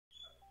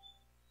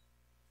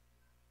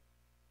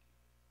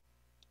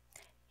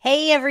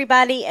Hey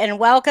everybody, and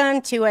welcome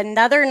to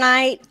another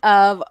night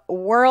of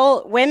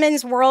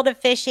Women's World of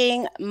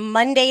Fishing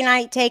Monday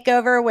Night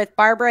Takeover with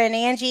Barbara and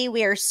Angie.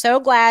 We are so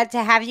glad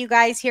to have you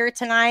guys here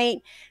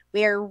tonight.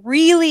 We are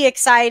really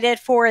excited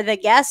for the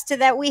guest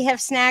that we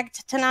have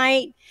snagged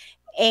tonight,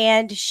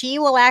 and she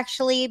will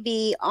actually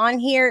be on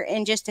here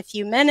in just a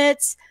few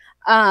minutes.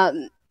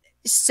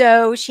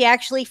 So she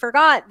actually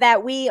forgot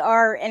that we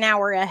are an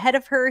hour ahead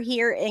of her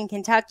here in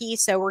Kentucky,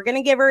 so we're going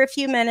to give her a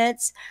few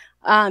minutes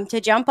to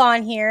jump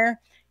on here.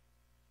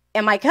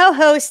 And my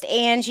co-host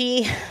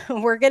Angie,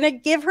 we're gonna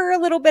give her a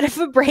little bit of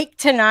a break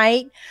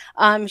tonight.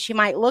 She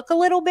might look a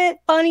little bit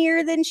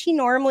funnier than she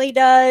normally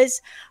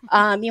does.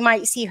 You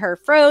might see her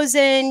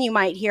frozen. You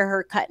might hear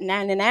her cutting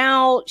in and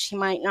out. She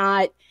might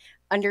not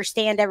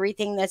understand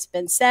everything that's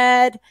been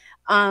said.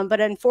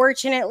 But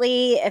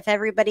unfortunately, if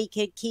everybody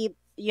could keep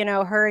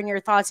her in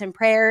your thoughts and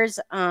prayers,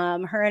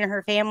 her and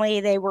her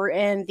family, they were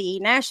in the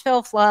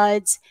Nashville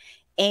floods,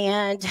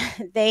 and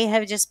they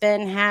have just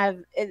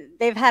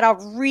they've had a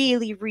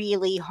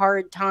really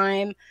hard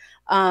time,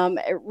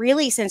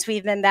 really since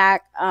we've been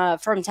back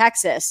from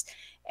Texas.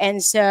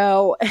 And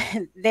so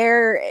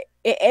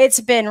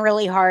it's been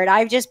really hard.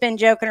 I've just been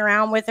joking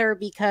around with her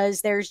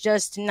because there's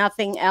just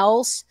nothing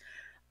else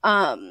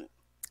that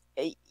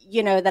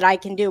I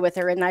can do with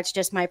her, and that's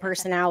just my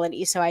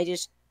personality. So I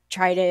just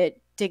try to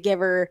give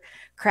her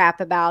crap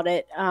about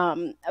it.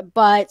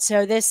 But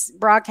so this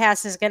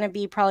broadcast is going to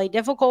be probably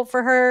difficult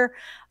for her.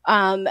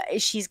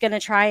 She's going to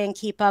try and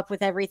keep up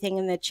with everything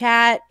in the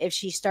chat. If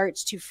she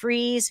starts to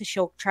freeze,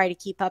 she'll try to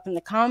keep up in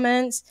the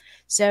comments.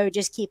 So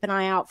just keep an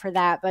eye out for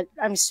that. But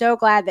I'm so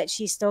glad that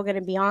she's still going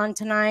to be on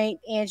tonight.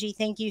 Angie,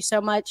 thank you so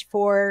much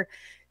for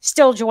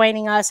still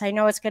joining us. I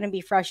know it's going to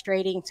be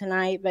frustrating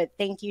tonight, but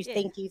thank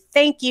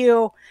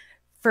you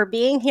for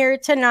being here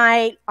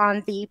tonight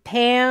on the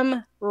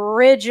Pam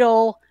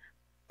Ridgle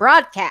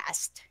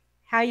broadcast.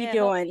 How you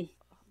doing?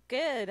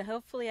 Good.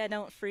 Hopefully I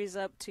don't freeze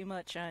up too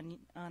much on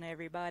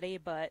everybody,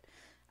 but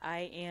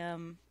I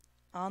am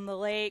on the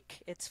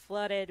lake. It's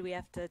flooded. We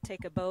have to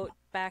take a boat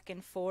back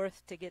and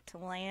forth to get to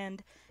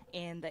land,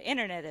 and the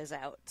internet is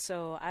out.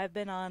 So I've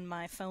been on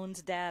my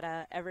phone's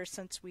data ever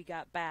since we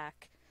got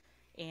back,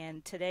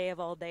 and today of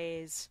all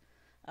days,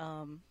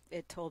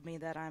 it told me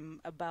that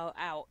I'm about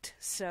out.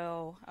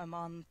 So I'm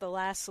on the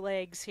last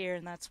legs here,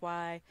 and that's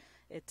why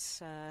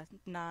it's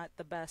not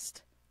the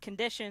best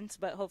conditions,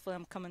 but hopefully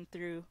I'm coming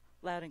through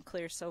loud and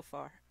clear so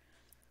far.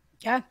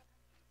 Yeah,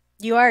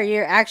 you are.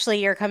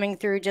 You're coming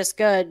through just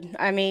good.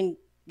 I mean,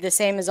 the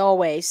same as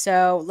always.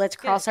 So let's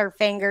Good. cross our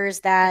fingers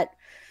that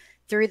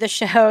through the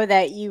show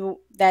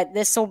that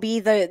this will be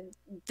the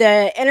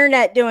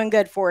internet doing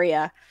good for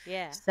you.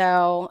 Yeah.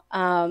 So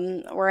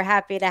we're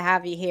happy to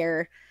have you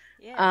here.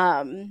 Yeah.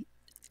 Um,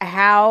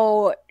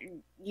 how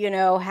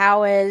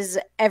how has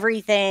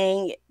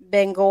everything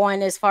been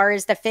going as far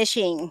as the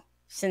fishing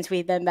since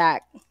we've been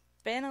back?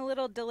 Been a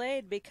little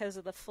delayed because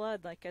of the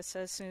flood. Like I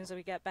said, as soon as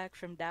we got back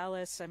from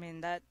Dallas, I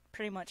mean, that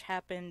pretty much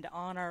happened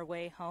on our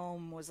way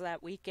home, was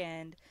that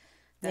weekend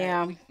that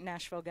Yeah.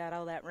 Nashville got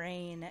all that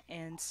rain.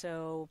 And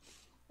so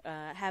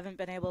haven't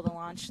been able to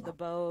launch the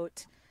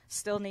boat.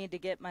 Still need to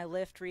get my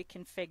lift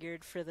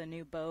reconfigured for the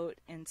new boat.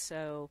 And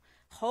so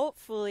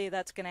hopefully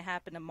that's going to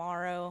happen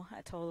tomorrow.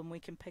 I told them we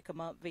can pick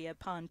them up via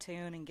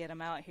pontoon and get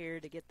them out here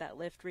to get that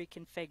lift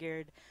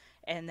reconfigured.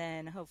 And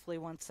then hopefully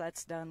once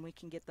that's done, we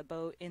can get the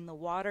boat in the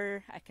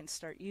water. I can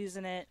start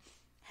using it.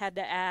 Had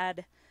to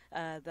add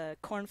the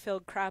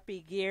cornfield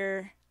crappie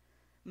gear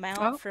mount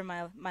Oh, for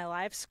my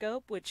live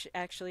scope, which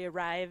actually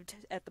arrived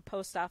at the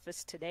post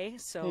office today.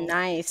 So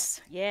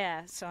nice.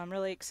 yeah, so I'm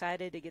really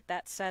excited to get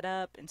that set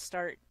up and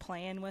start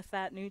playing with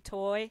that new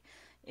toy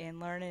and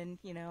learning,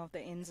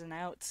 the ins and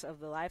outs of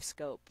the live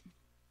scope.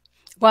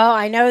 Well,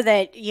 I know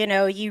that,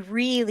 you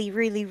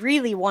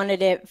really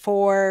wanted it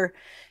for,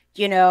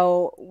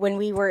 when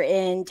we were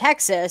in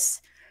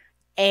Texas,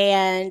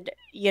 and,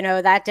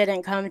 that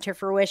didn't come to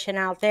fruition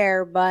out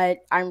there, but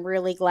I'm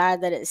really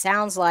glad that it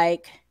sounds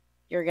like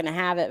you're going to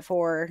have it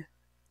for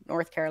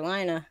North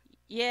Carolina.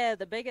 Yeah,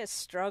 the biggest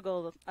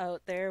struggle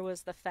out there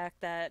was the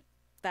fact that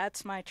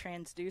that's my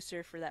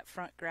transducer for that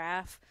front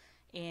graph,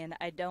 and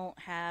I don't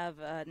have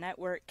a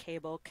network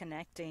cable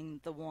connecting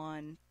the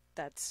one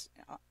that's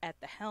at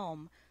the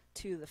helm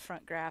to the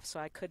front graph, so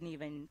I couldn't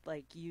even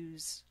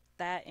use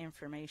that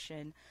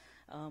information.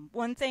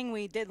 One thing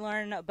we did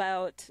learn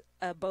about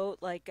a boat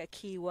like a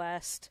Key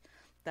West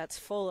that's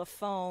full of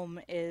foam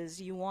is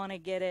you want to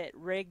get it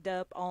rigged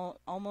up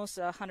almost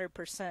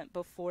 100%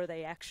 before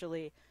they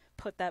actually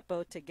put that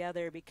boat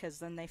together, because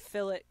then they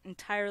fill it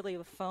entirely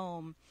with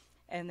foam,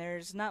 and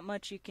there's not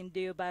much you can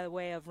do by the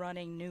way of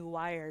running new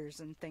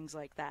wires and things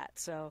like that.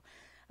 So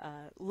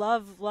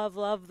love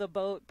the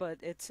boat, but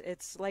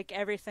it's like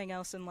everything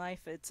else in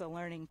life, it's a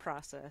learning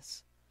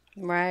process.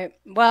 Right.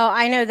 Well,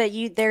 I know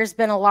that there's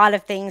been a lot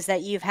of things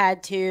that you've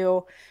had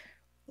to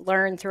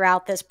learn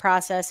throughout this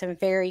process and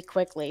very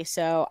quickly.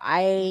 So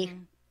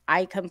Hmm.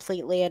 I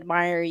completely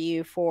admire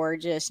you for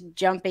just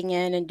jumping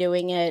in and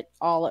doing it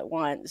all at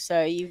once.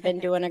 So you've been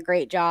doing a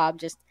great job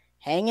just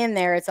Hang in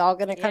there. It's all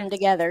going to Yeah, come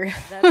together.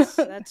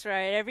 that's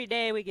right. Every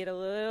day we get a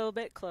little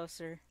bit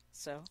closer.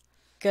 So,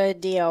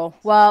 Good deal.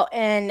 Well,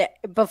 and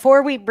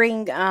before we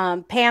bring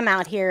Pam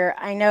out here,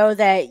 I know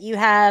that you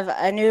have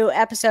a new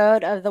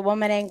episode of the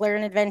Woman Angler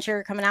and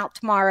Adventure coming out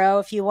tomorrow.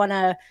 If you want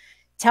to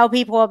tell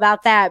people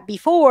about that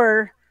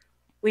before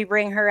we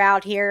bring her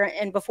out here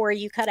and before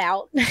you cut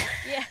out.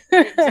 yeah,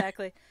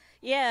 exactly.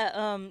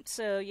 Yeah,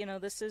 so,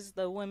 this is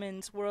the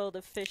Women's World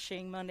of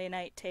Fishing Monday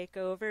Night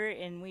Takeover,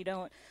 and we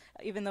don't,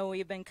 even though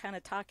we've been kind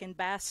of talking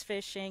bass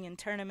fishing and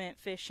tournament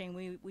fishing,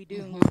 we do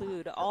Mm-hmm.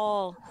 include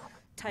all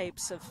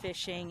types of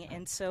fishing.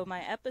 And so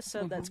my episode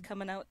Mm-hmm. that's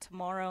coming out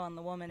tomorrow on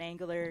the Woman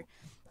Angler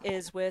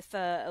is with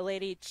a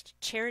lady,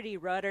 Charity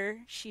Rudder.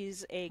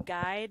 She's a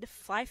guide,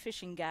 fly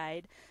fishing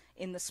guide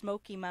in the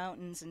Smoky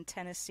Mountains in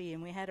Tennessee,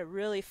 and we had a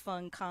really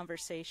fun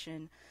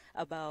conversation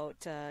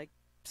about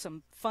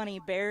some funny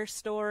bear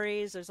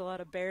stories. There's a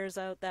lot of bears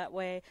out that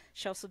way.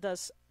 She also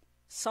does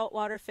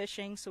saltwater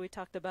fishing, so we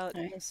talked about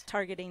Nice.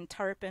 targeting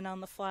tarpon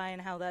on the fly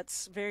and how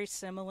that's very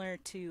similar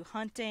to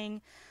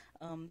hunting.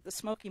 The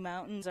Smoky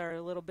Mountains are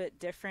a little bit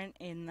different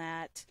in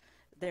that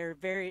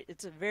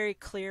it's a very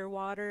clear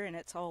water and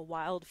it's all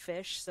wild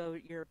fish, so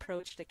your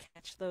approach to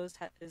catch those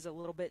is a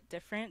little bit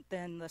different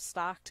than the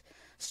stocked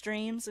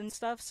streams and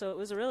stuff. So it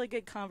was a really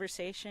good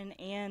conversation.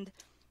 And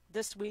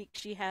this week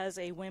she has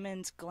a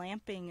women's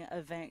glamping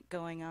event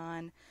going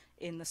on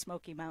in the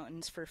Smoky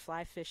Mountains for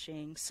fly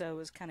fishing, so it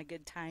was kind of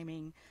good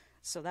timing.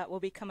 So that will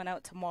be coming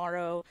out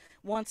tomorrow.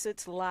 Once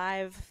it's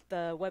live,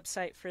 the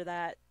website for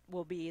that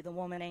will be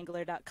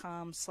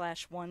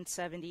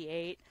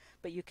thewomanangler.com/178,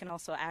 but you can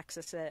also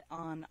access it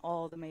on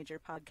all the major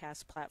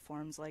podcast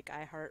platforms like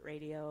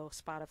iHeartRadio,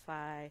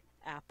 Spotify,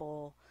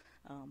 Apple,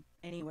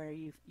 anywhere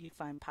you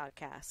find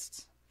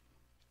podcasts.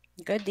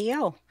 Good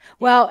deal. Yeah.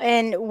 Well,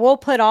 and we'll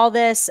put all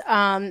this.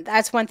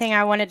 That's one thing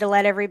I wanted to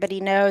let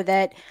everybody know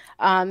that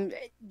um,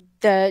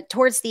 the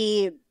towards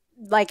the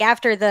like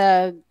after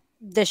the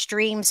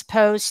streams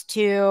post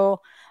to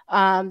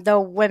the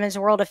Women's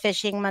World of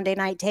Fishing Monday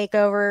Night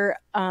Takeover.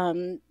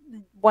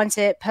 Once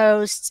it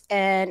posts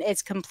and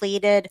it's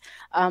completed,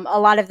 a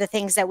lot of the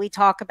things that we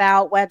talk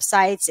about,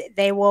 websites,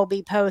 they will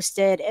be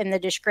posted in the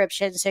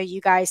description so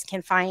you guys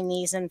can find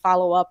these and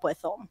follow up with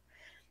them.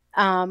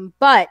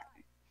 But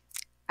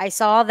I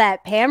saw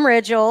that Pam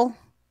Ridgle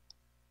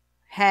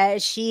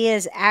she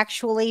is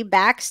actually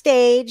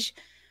backstage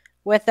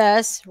with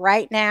us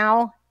right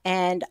now,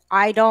 and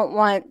I don't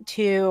want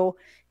to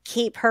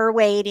keep her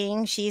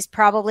waiting. She's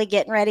probably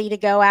getting ready to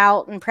go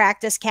out and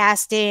practice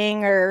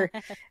casting or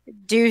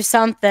do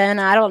something.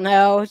 I don't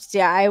know.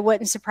 Yeah, it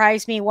wouldn't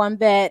surprise me one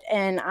bit,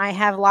 and I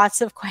have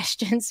lots of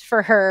questions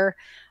for her.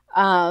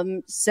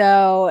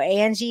 So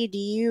Angie,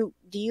 do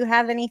you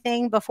have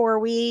anything before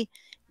we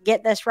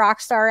get this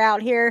rock star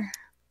out here?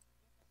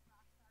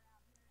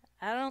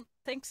 I don't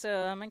think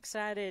so. I'm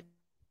excited.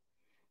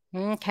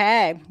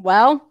 Okay.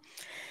 Well,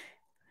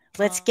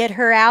 let's Um, get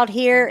her out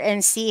here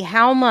and see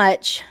how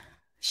much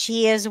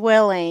she is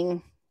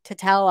willing to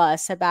tell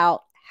us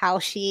about how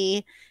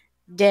she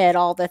did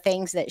all the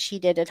things that she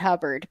did at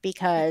Hubbard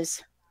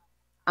because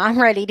I'm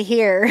ready to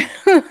hear.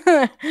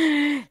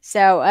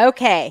 So,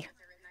 okay.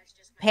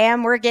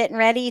 Pam, we're getting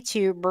ready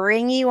to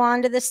bring you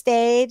onto the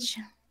stage.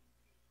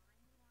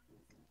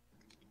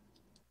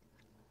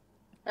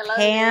 Hello there.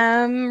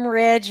 Pam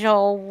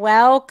Ridgle,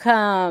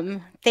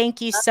 welcome.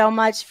 Thank you so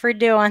much for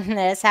doing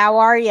this. How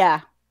are you?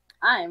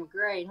 I am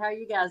great. How are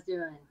you guys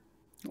doing?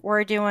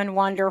 We're doing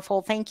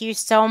wonderful. Thank you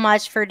so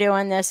much for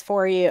doing this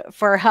for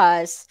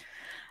us.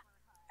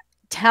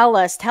 Tell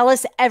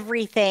us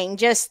everything.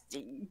 Just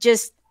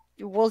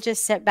we'll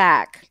just sit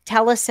back.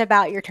 Tell us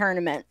about your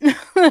tournament.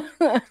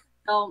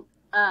 Well,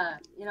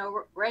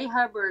 Ray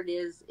Hubbard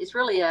it's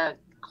really a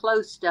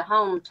close to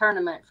home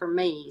tournament for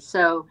me.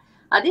 So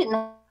I didn't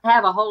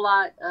have a whole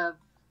lot of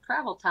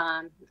travel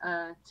time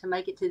to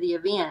make it to the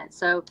event.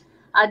 So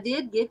I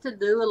did get to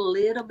do a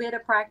little bit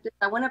of practice.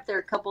 I went up there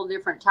a couple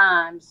different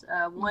times.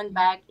 One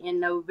back in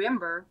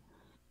November,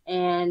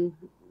 and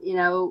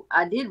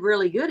I did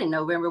really good in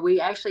November.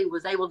 We actually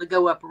was able to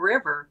go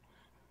upriver,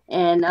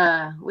 and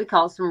we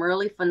caught some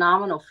really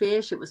phenomenal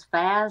fish. It was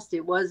fast.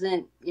 It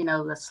wasn't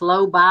the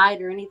slow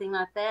bite or anything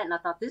like that. And I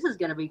thought this is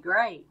going to be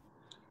great.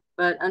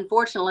 But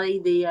unfortunately,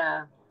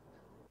 the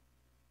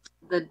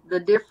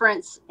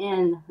difference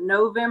in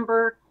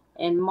November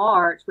and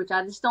March, which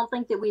I just don't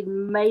think that we'd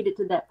made it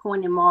to that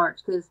point in March,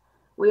 because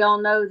we all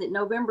know that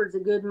November is a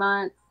good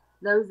month.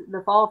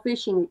 The fall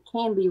fishing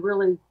can be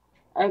really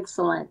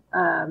excellent,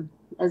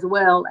 as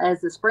well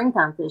as the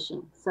springtime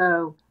fishing.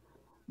 So,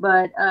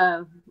 but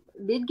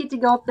did get to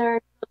go up there,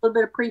 a little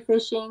bit of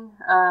pre-fishing,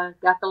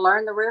 got to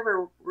learn the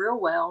river real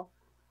well,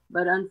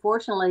 but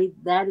unfortunately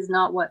that is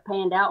not what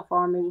panned out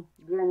for me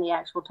during the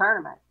actual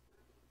tournament.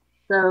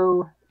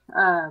 So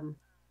um,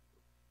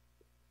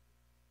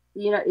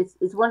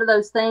 it's one of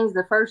those things.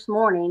 The first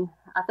morning,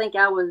 I think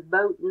I was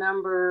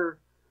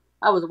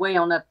way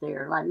on up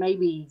there, like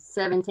maybe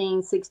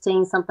 17,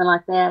 16, something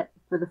like that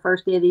for the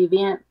first day of the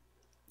event.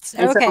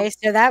 Okay,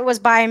 so that was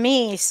by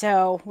me,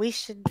 so we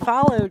should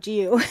followed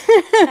you.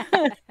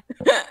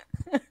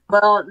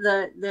 Well,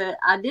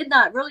 I did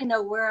not really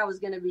know where I was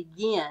going to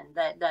begin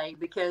that day,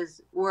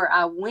 because where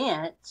I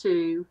went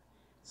to,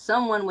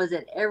 someone was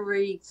at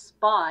every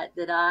spot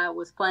that I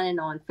was planning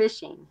on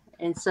fishing.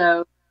 And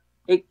so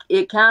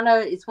it kind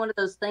of, it's one of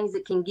those things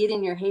that can get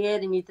in your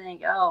head and you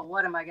think, oh,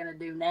 what am I going to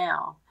do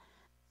now?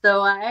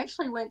 So I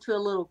actually went to a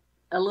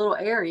little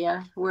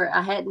area where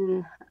I had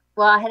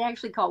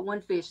actually caught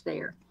one fish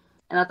there.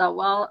 And I thought,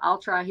 well, I'll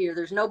try here.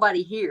 There's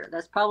nobody here.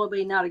 That's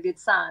probably not a good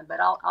sign, but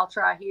I'll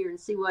try here and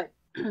see what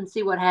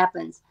see what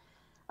happens.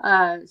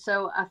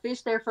 So I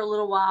fished there for a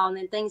little while, and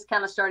then things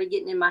kind of started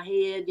getting in my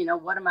head. You know,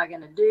 what am I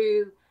going to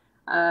do?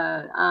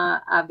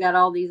 I've got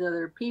all these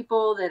other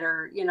people that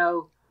are, you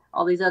know,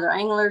 all these other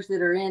anglers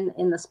that are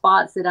in the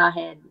spots that I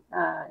had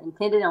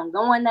intended on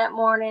going that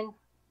morning.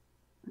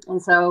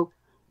 And so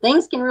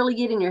things can really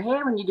get in your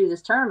head when you do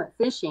this tournament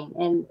fishing.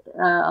 And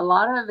a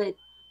lot of it,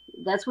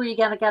 that's where you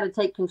got to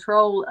take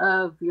control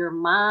of your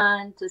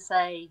mind to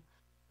say,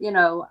 you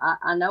know,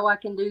 I know I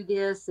can do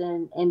this,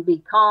 and be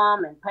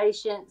calm and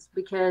patient,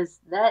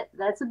 because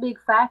that's a big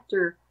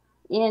factor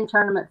in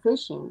tournament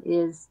fishing,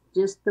 is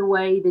just the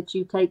way that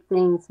you take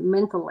things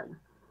mentally.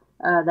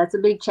 That's a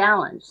big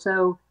challenge.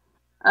 So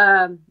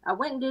I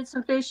went and did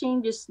some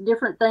fishing, just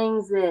different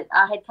things that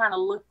I had kind of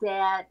looked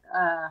at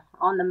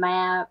on the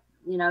map,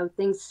 you know,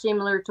 things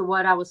similar to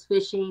what I was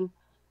fishing.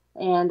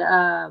 And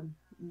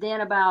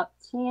then about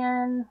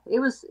 10, it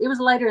was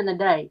later in the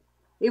day.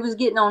 It was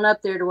getting on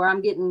up there to where I'm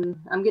getting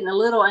a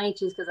little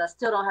anxious, because I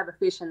still don't have a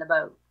fish in the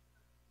boat.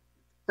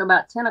 So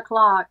about 10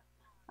 o'clock,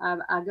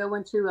 I go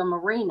into a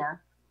marina,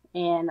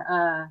 and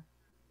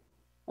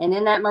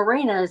in that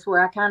marina is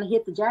where I kind of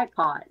hit the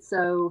jackpot.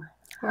 So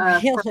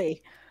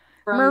really,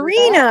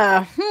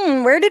 marina.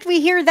 Where did we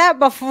hear that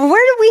before?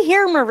 Where did we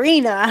hear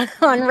marina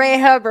on Ray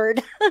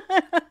Hubbard?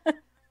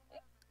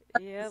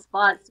 Yep.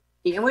 Spots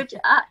in which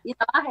I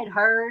had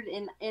heard,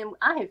 and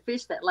I had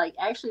fished that lake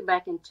actually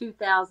back in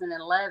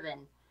 2011,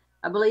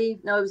 I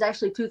believe. No, it was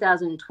actually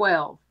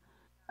 2012.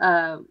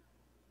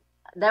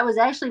 That was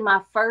actually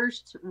my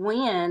first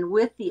win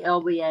with the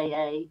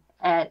LBAA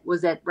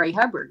was at Ray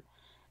Hubbard.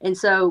 And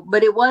so,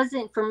 but it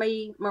wasn't for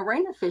me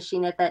marina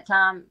fishing at that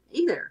time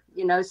either,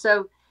 you know.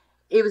 So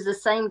it was the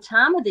same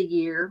time of the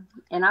year,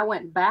 and I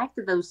went back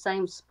to those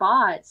same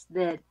spots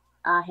that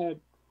I had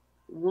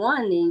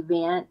won the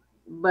event,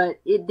 but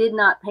it did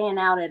not pan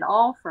out at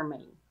all for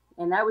me.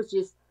 And that was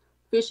just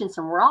fishing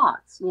some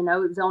rocks. You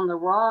know, it was on the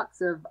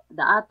rocks of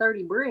the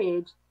I-30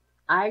 bridge.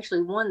 I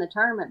actually won the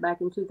tournament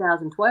back in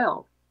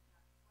 2012.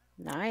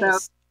 Nice. So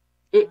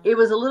it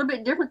was a little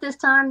bit different this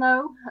time,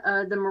 though.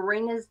 The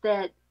marinas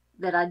that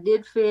I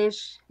did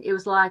fish, it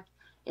was like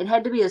it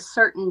had to be a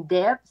certain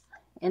depth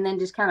and then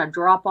just kind of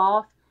drop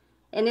off.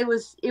 And it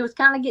was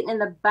kind of getting in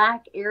the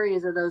back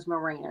areas of those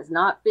marinas,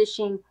 not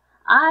fishing.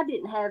 I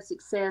didn't have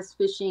success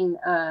fishing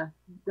the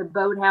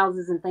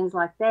boathouses and things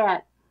like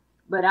that,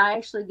 but I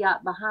actually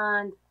got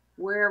behind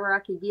wherever I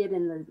could get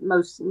in the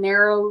most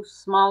narrow,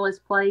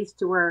 smallest place,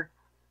 to where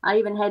I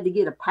even had to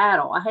get a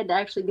paddle. I had to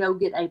actually go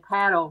get a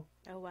paddle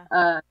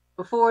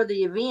before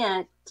the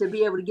event to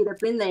be able to get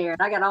up in there.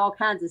 And I got all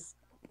kinds of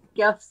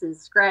scuffs and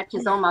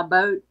scratches on my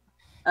boat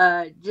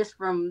just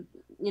from,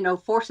 you know,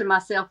 forcing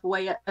myself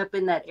way up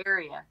in that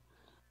area.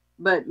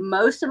 But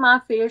most of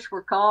my fish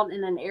were caught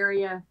in an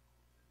area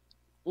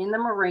in the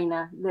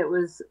marina that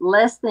was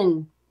less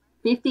than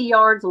 50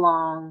 yards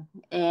long,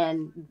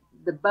 and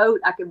the boat,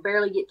 I could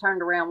barely get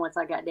turned around once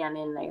I got down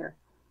in there.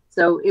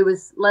 So it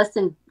was less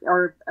than,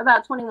 or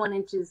about 21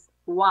 inches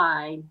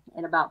wide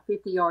and about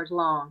 50 yards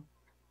long,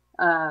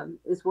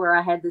 is where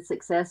I had the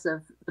success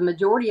of the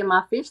majority of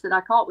my fish that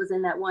I caught was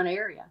in that one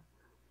area.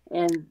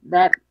 And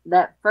that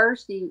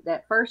first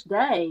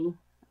day,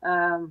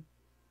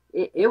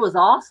 it was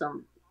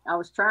awesome. I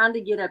was trying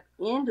to get up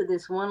into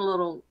this one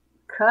little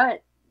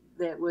cut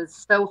that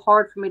was so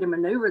hard for me to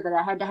maneuver that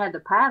I had to have the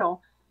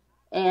paddle,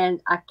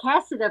 and I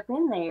cast it up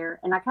in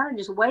there, and I kind of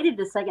just waited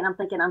a second. I'm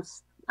thinking,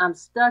 I'm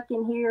stuck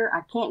in here.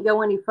 I can't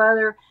go any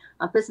further.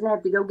 I'm fixing to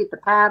have to go get the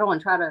paddle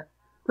and try to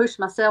push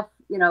myself,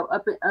 you know,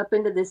 up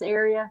into this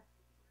area.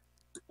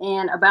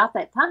 And about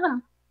that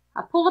time,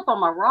 I pulled up on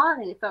my rod,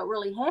 and it felt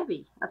really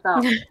heavy. I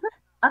thought,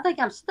 I think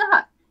I'm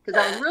stuck,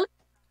 because I was really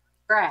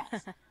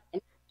grass,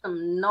 and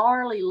some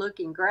gnarly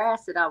looking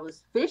grass that I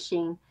was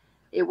fishing.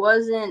 It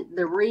wasn't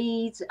the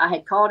reeds. I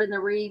had caught in the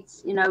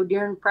reeds, you know,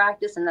 during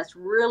practice, and that's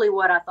really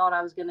what I thought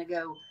I was going to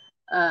go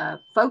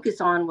focus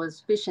on,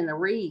 was fishing the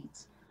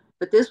reeds.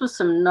 But this was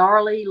some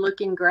gnarly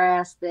looking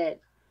grass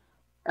that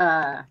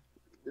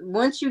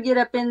once you get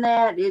up in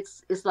that,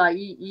 it's like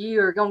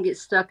you are going to get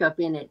stuck up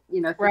in it.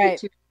 You know,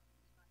 if you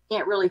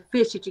can't really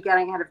fish it, you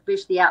got to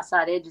fish the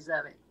outside edges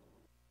of it.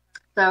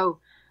 So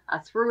I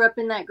threw up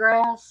in that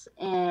grass,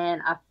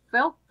 and I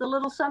felt the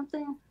little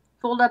something,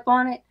 pulled up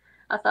on it.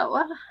 I thought,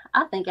 well,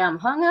 I think I'm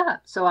hung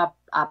up. So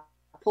I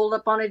pulled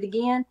up on it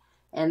again,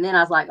 and then I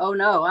was like, oh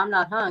no, I'm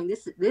not hung.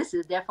 This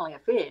is definitely a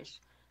fish.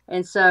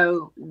 And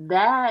so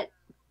that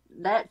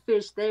that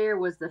fish there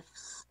was the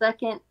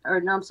second, or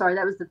no, I'm sorry,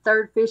 that was the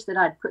third fish that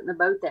I'd put in the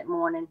boat that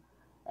morning.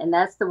 And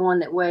that's the one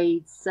that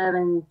weighed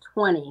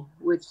 720,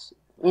 which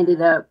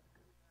ended up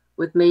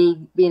with me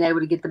being able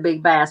to get the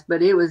big bass.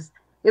 But it was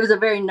a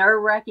very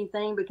nerve-wracking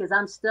thing because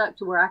I'm stuck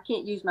to where I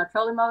can't use my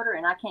trolling motor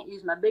and I can't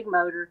use my big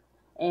motor,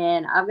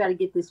 and I've got to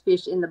get this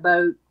fish in the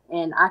boat,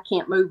 and I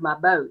can't move my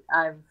boat.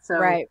 I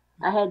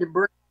had to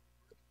bring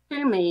it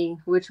to me,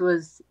 which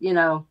was,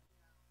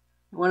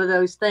 one of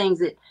those things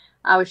that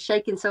I was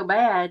shaking so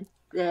bad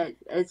that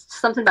it's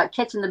something about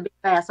catching the big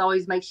bass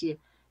always gives you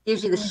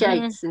the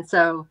shakes. And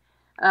so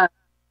I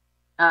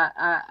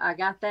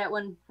got that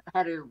one. I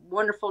had a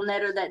wonderful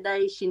netter that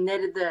day. She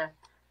netted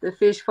the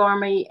fish for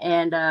me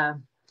and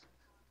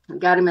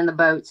got him in the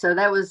boat. So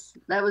that was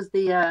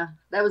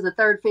the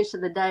third fish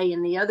of the day,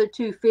 and the other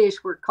two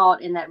fish were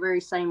caught in that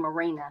very same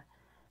marina.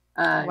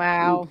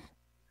 Wow.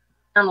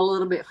 Down a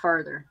little bit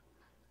further.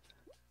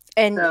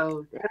 And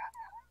so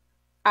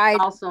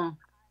awesome.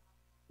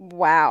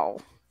 Wow.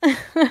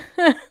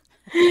 And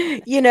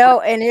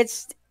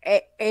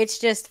it's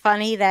just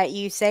funny that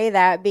you say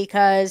that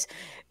because,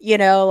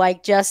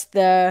 like just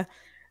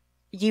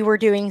you were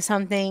doing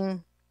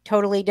something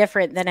totally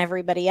different than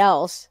everybody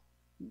else.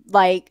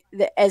 Like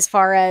as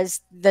far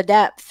as the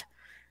depth,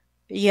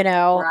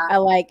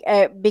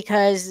 Right.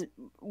 Because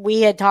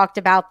we had talked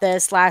about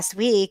this last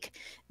week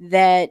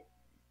that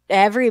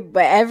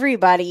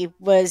everybody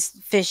was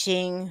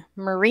fishing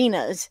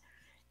marinas,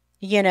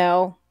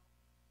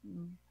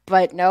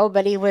 but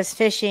nobody was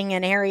fishing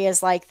in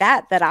areas like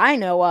that I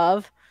know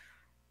of,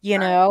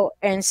 Right.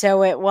 and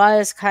so it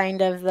was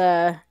kind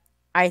of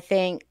I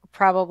think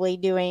probably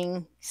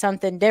doing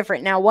something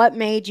different. Now, what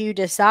made you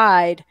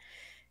decide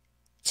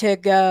to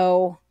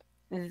go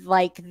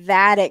like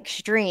that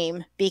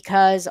extreme?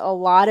 Because a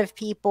lot of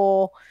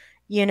people,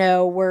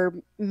 were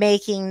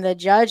making the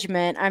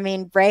judgment. I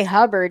mean, Ray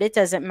Hubbard, it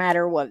doesn't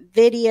matter what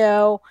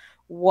video,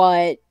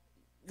 what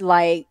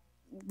like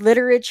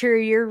literature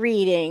you're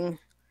reading,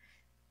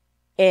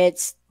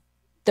 it's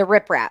the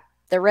riprap,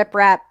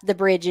 the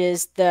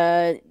bridges,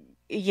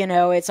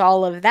 it's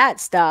all of that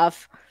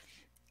stuff.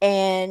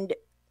 And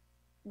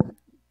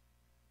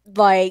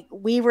like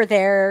we were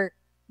there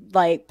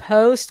like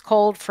post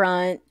cold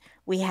front,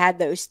 we had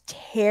those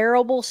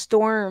terrible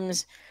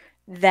storms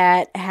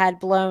that had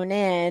blown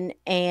in,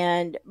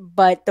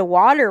 but the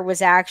water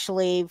was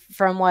actually,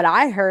 from what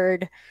I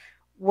heard,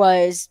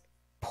 was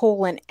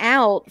pulling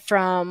out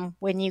from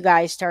when you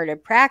guys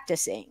started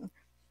practicing.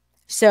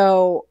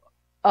 So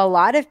a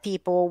lot of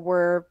people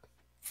were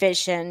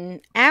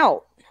fishing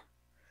out.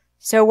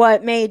 So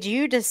what made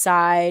you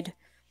decide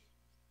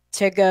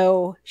to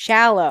go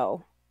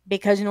shallow?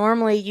 Because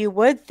normally you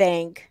would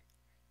think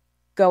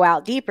go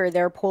out deeper,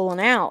 they're pulling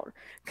out.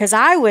 Because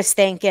I was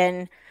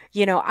thinking,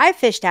 I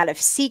fished out of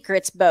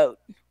Secret's boat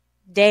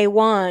day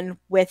one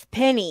with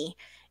Penny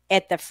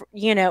at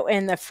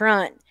in the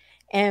front.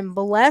 And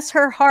bless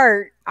her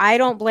heart, I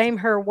don't blame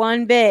her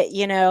one bit,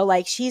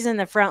 like she's in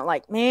the front,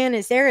 like, man,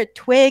 is there a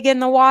twig in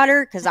the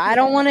water? Because I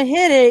don't want to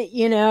hit it,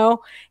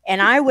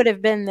 and I would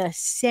have been the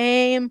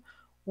same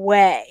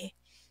way.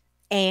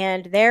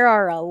 And there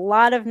are a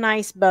lot of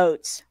nice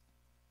boats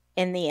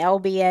in the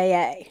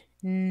LBAA,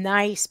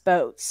 nice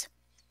boats.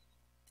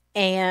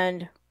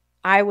 And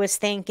I was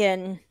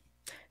thinking,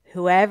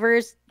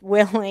 whoever's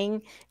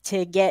willing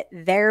to get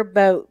their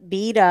boat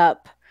beat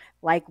up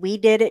like we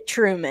did at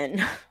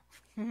Truman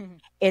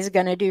is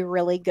going to do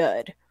really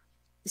good.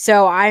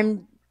 So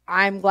I'm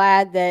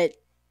glad that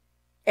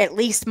at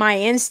least my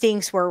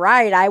instincts were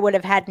right. I would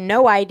have had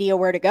no idea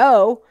where to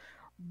go,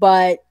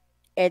 but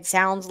it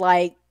sounds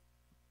like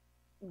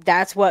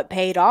that's what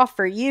paid off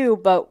for you.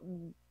 But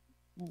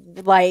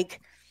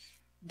like,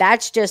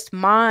 that's just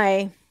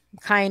my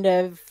kind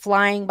of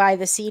flying by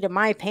the seat of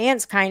my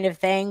pants kind of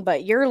thing.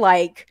 But you're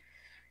like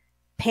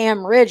Pam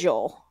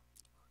Ridgle.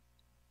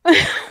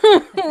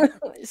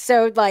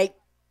 So like,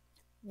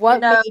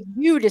 what made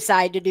you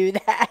decide to do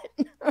that?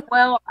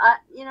 Well, I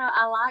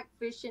like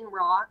fishing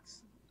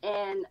rocks,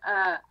 and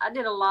I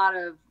did a lot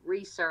of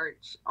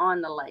research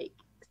on the lake.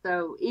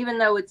 So even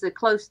though it's a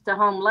close to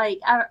home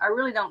lake, I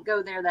really don't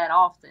go there that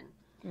often.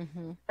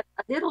 Mm-hmm.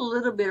 I did a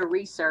little bit of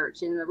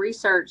research, and the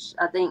research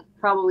I think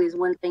probably is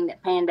one thing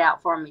that panned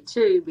out for me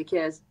too,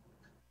 because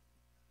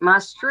my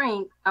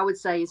strength, I would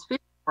say, is fishing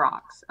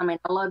rocks. I mean,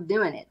 I love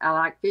doing it. I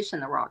like fishing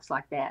the rocks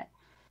like that.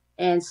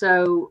 And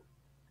so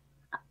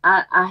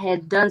I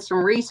had done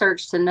some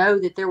research to know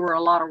that there were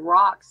a lot of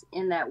rocks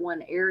in that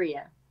one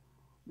area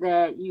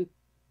that you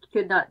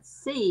could not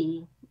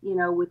see,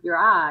 with your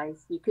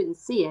eyes. You couldn't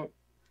see it,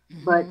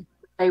 but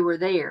they were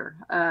there.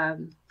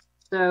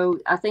 So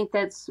I think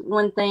that's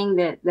one thing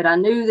that I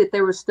knew, that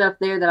there was stuff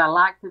there that I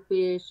liked to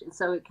fish. And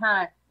so it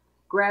kind of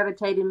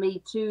gravitated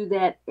me to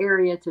that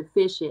area to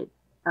fish it,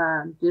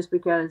 just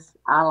because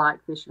I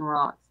like fishing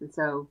rocks. And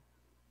so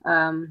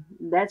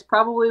that's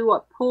probably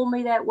what pulled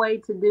me that way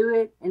to do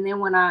it. And then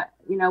when I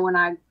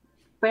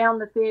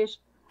found the fish,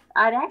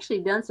 I'd actually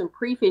done some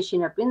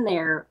pre-fishing up in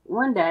there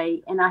one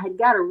day, and I had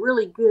got a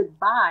really good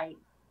bite.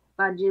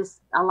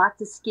 I like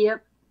to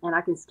skip, and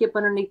I can skip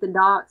underneath the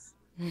docks.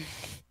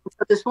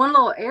 But this one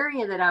little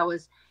area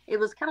it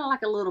was kind of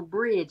like a little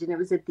bridge, and it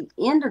was at the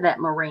end of that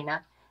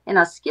marina. And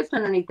I skipped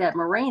underneath that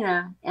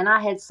marina, and I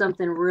had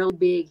something really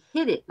big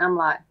hit it. And I'm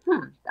like,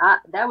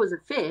 that was a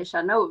fish.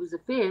 I know it was a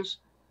fish.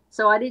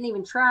 So I didn't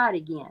even try it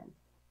again.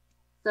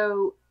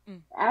 So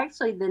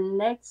actually,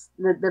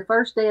 the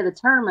first day of the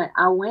tournament,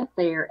 I went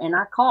there and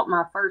I caught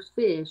my first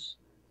fish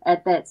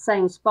at that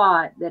same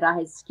spot that I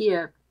had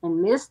skipped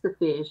and missed the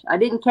fish. I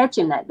didn't catch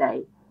him that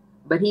day,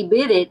 but he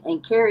bit it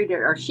and carried it,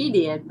 or she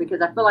did,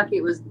 because I feel like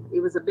it was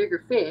a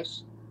bigger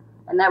fish.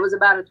 And that was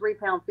about a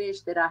 3-pound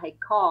fish that I had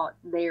caught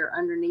there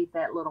underneath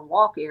that little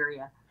walk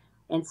area.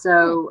 And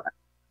so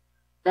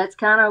that's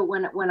kind of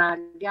when I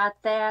got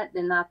that,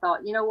 then I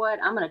thought, you know what,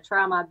 I'm going to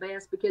try my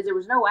best, because there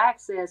was no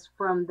access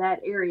from that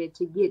area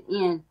to get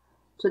in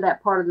to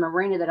that part of the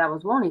marina that I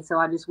was wanting. So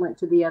I just went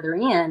to the other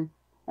end,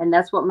 and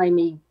that's what made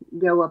me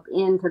go up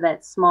into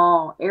that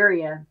small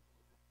area,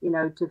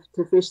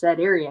 to fish that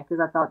area, because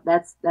I thought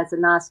that's a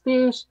nice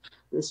fish.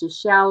 This is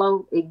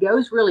shallow. It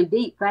goes really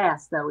deep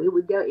fast, though.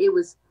 It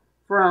was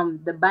from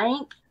the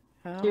bank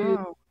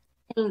to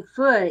 15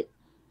 foot,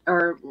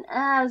 or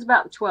it was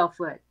about 12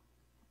 foot.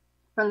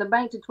 From the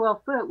bank to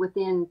 12 foot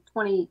within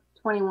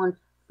 21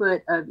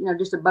 foot of,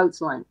 just a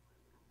boat's length.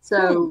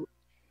 So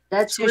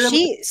that's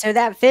so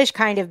that fish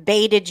kind of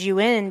baited you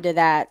into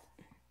that,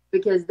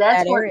 because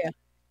that's that area.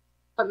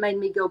 What made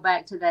me go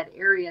back to that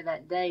area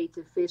that day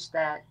to fish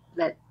that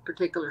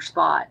particular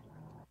spot.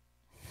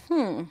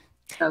 So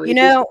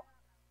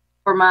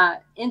for my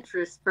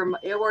interest,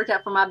 it worked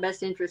out for my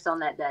best interest on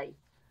that day.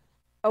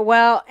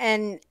 Well,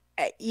 and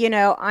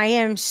I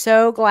am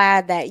so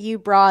glad that you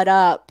brought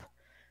up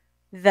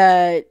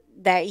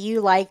that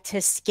you like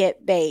to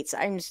skip baits.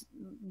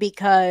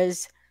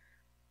 Because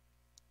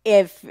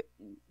do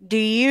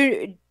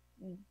you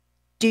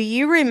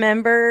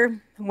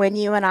remember when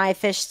you and I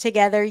fished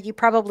together? You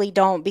probably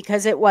don't,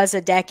 because it was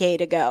a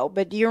decade ago,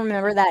 but do you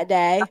remember that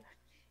day?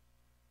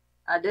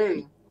 I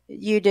do.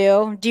 You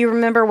do? Do you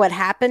remember what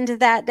happened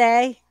that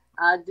day?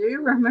 I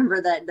do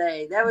remember that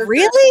day. That was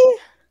really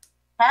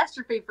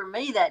catastrophe for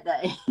me that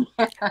day.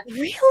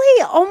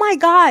 Really? Oh my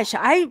gosh.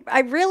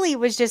 I really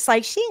was just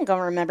like, she ain't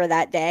gonna remember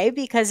that day,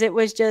 because it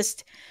was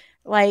just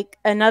like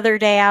another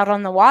day out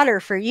on the water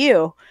for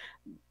you.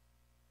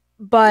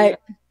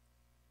 But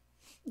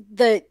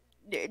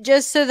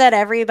just so that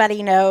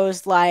everybody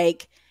knows,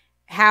 like,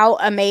 how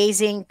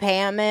amazing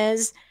Pam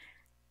is,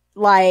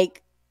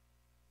 like,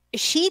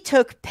 she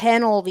took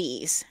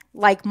penalties,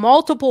 like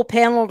multiple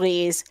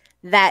penalties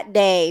that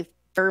day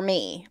for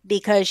me,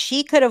 because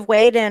she could have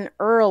weighed in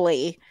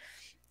early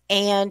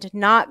and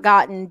not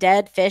gotten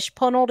dead fish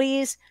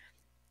penalties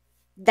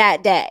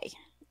that day.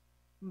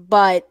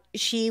 But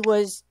she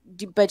was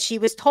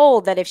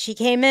told that if she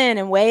came in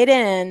and weighed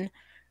in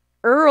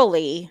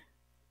early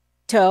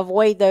to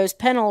avoid those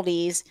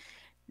penalties,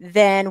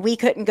 then we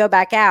couldn't go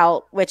back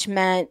out, which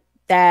meant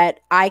that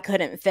I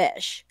couldn't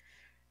fish.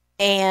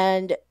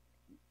 And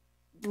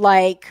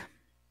like,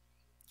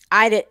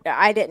 I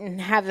didn't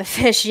have a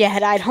fish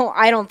yet. I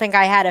don't think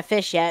I had a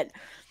fish yet.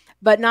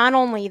 But not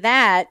only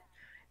that,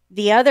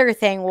 the other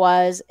thing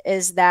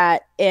is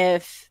that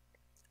if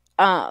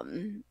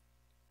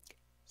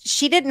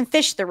she didn't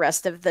fish the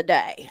rest of the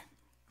day,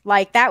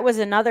 like, that was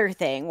another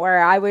thing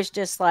where I was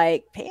just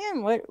like,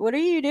 Pam, what are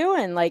you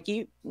doing? Like,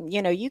 you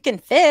can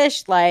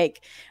fish,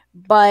 like,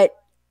 but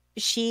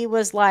she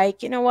was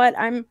like, you know what,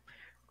 I'm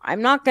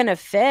not going to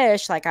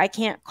fish. Like, I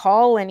can't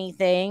call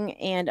anything,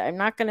 and I'm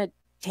not going to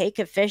take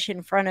a fish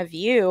in front of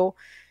you,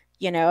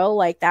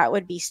 like, that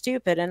would be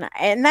stupid.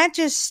 And that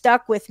just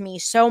stuck with me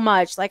so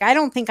much. Like, I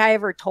don't think I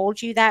ever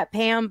told you that,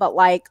 Pam, but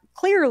like,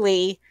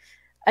 clearly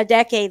a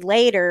decade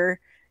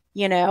later,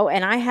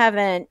 and I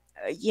haven't,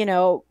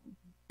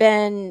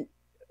 been,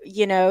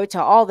 to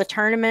all the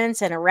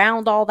tournaments and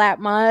around all that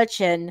much.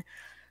 And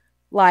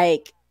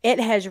like, it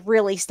has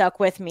really stuck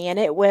with me, and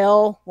it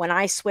will when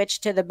I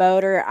switch to the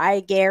boater. I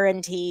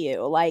guarantee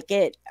you, like,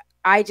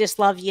 I just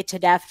love you to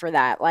death for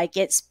that. Like,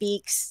 it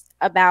speaks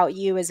about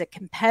you as a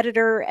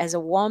competitor, as a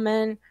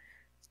woman.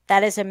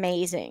 That is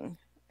amazing.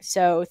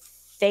 So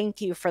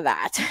thank you for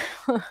that.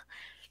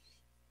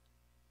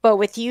 But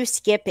with you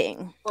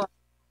skipping.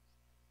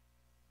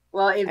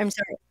 Well, I'm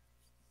sorry.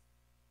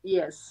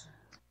 Yes.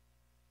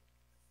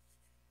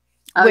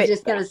 I was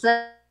just going to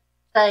say,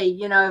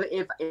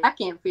 if I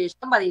can't fish,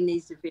 somebody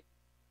needs to fish.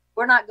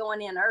 We're not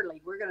going in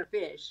early. We're going to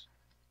fish.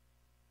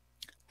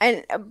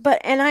 And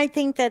I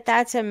think that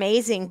that's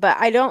amazing, but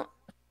I don't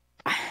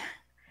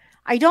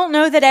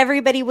know that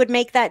everybody would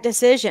make that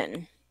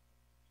decision.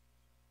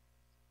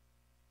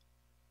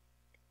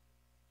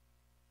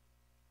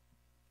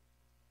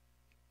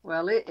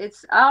 Well,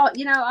 it's all,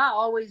 I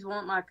always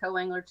want my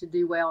co-angler to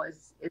do well.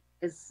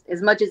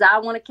 As much as I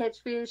want to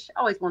catch fish, I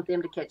always want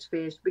them to catch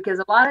fish, because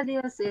a lot of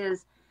this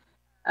is,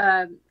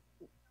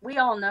 we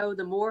all know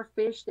the more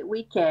fish that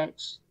we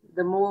catch,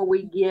 the more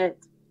we get,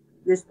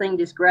 this thing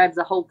just grabs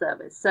a hold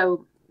of us.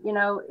 So,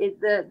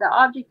 the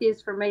object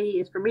is for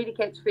me to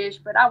catch fish,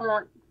 but I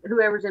want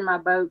whoever's in my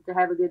boat to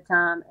have a good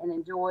time and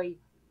enjoy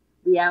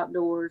the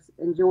outdoors,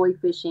 enjoy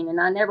fishing.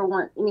 And I never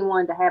want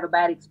anyone to have a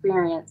bad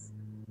experience,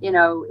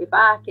 if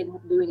I can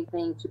do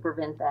anything to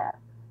prevent that.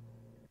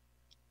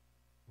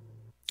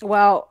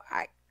 Well,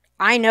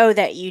 I know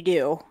that you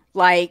do.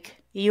 Like,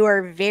 you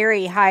are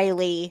very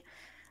highly,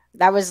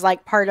 that was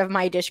like part of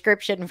my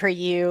description for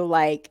you.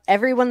 Like,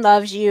 everyone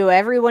loves you,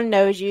 everyone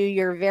knows you,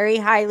 you're very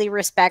highly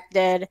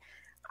respected.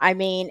 I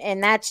mean,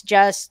 and that's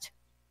just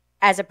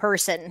as a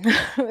person,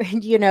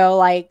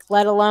 like,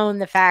 let alone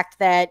the fact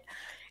that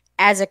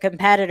as a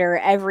competitor,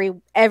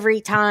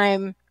 every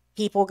time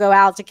people go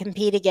out to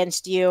compete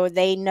against you,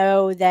 they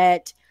know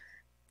that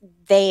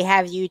they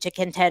have you to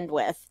contend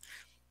with,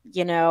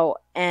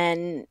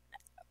 and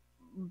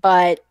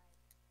but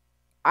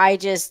I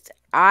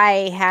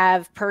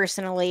have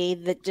personally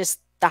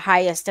the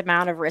highest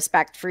amount of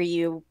respect for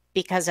you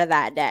because of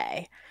that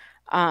day.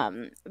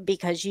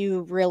 Because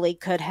you really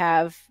could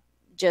have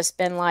just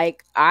been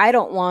like, I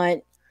don't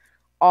want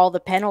all the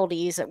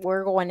penalties that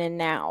we're going in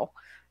now.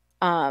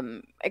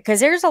 Because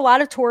there's a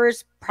lot of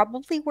tours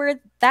probably where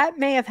that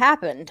may have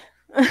happened,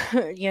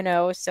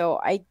 so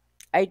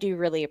I do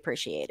really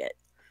appreciate it.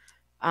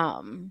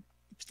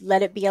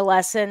 Let it be a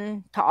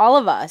lesson to all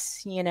of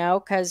us,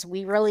 because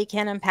we really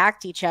can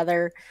impact each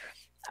other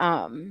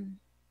out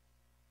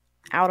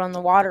on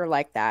the water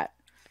like that.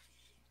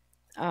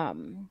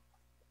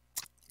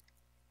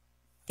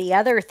 The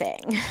other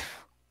thing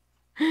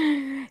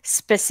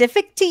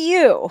specific to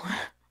you,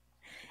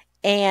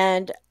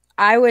 and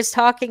I was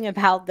talking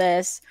about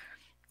this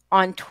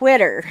on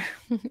Twitter.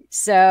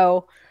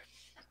 So,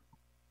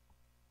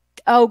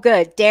 oh,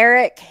 good.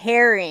 Derek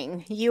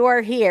Herring, you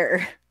are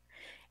here.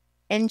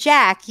 And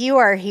Jack, you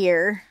are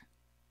here.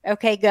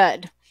 Okay,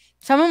 good.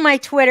 Some of my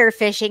Twitter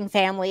fishing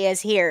family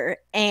is here.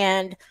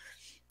 And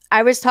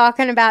I was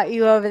talking about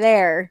you over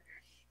there.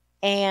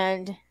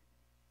 And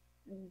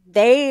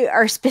they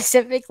are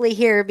specifically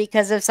here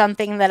because of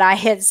something that I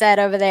had said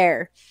over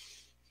there.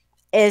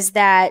 Is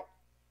that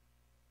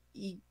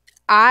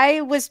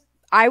I was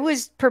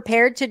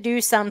prepared to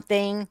do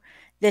something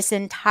this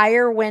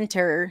entire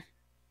winter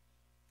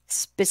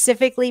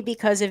specifically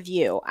because of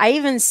you. I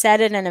even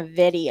said it in a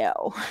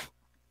video.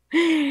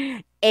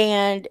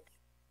 And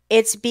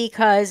it's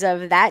because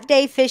of that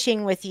day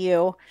fishing with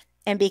you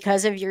and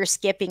because of your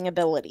skipping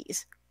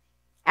abilities.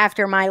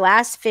 After my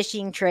last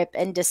fishing trip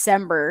in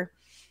December,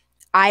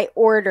 I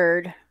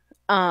ordered,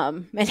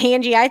 and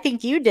Angie, I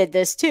think you did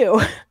this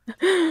too.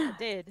 I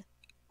did.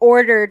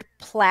 Ordered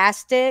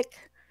plastic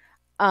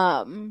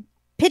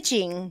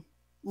pitching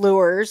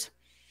lures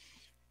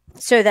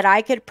so that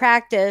I could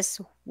practice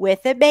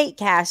with a bait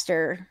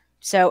caster.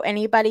 So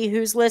anybody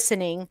who's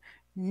listening,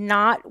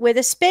 not with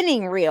a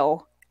spinning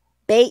reel,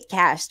 bait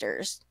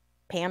casters.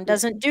 Pam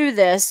doesn't do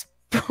this.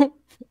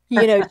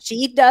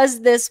 She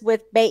does this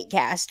with bait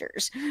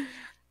casters.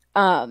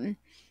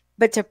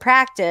 But to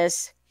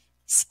practice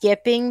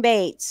skipping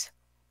baits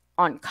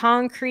on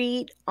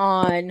concrete,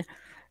 on,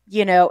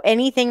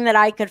 anything that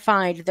I could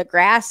find, the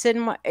grass in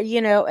my,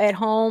 at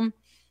home,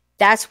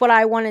 that's what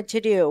I wanted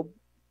to do.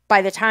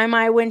 By the time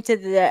I went to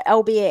the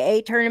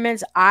LBAA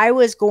tournaments, I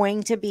was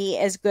going to be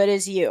as good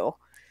as you.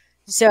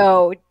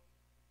 So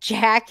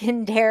Jack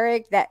and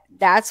Derek,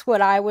 that's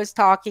what I was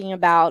talking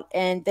about.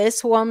 And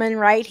this woman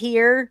right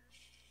here,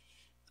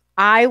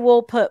 I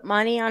will put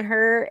money on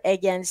her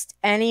against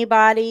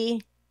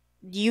anybody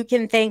you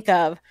can think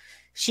of.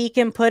 She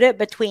can put it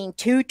between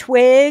two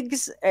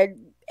twigs,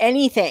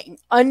 anything,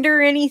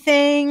 under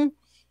anything.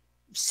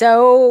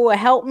 So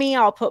help me,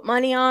 I'll put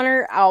money on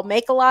her. I'll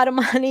make a lot of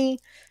money.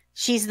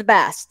 She's the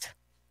best.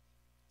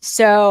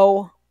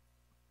 So,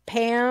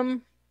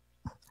 Pam,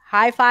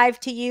 high five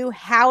to you.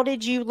 How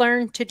did you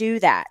learn to do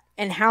that?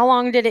 And how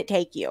long did it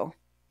take you?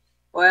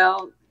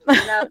 Well,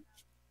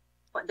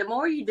 the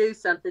more you do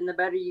something, the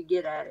better you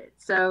get at it.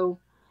 So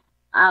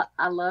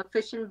I love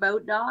fishing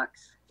boat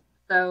docks.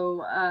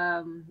 So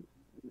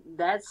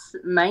that's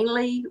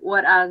mainly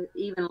what I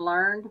even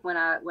learned when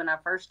I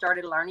first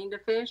started learning to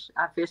fish.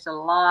 I fished a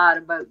lot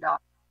of boat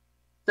docks.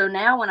 So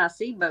now when I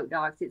see boat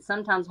docks, it's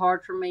sometimes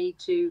hard for me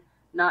to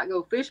not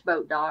go fish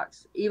boat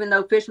docks, even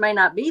though fish may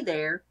not be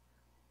there,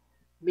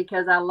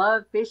 because I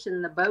love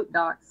fishing the boat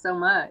docks so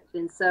much.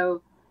 And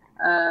so,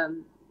 I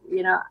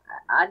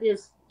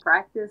just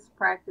practice.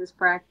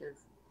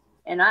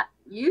 And I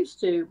used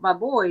to, my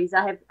boys,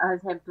 I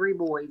have 3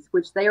 boys,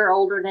 which they are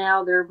older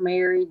now. They're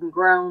married and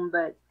grown.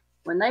 But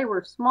when they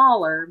were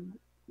smaller,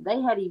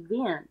 they had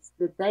events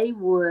that they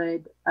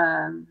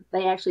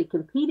actually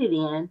competed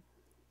in.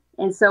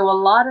 And so a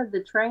lot of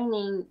the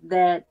training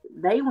that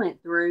they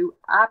went through,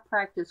 I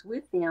practiced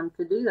with them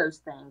to do those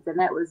things. And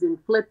that was in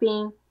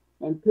flipping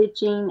and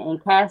pitching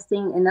and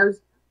casting. And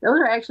those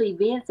are actually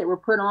events that were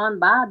put on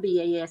by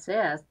BASS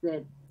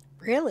that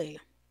really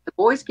the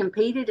boys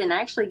competed and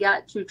actually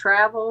got to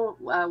travel.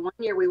 One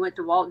year we went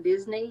to Walt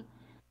Disney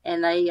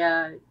and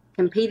they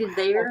competed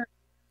there.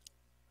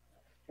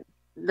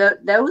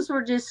 Those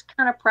were just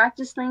kind of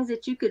practice things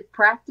that you could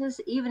practice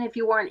even if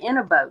you weren't in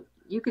a boat.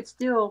 You could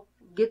still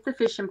get the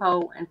fishing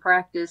pole and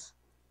practice,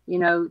 you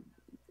know,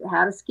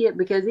 how to skip,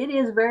 because it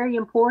is very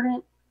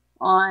important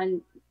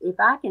on if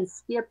I can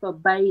skip a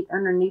bait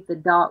underneath the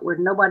dock where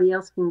nobody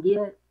else can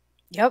get.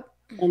 Yep.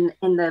 And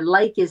the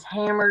lake is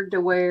hammered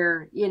to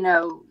where, you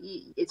know,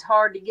 it's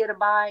hard to get a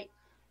bite.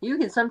 You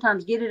can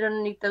sometimes get it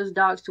underneath those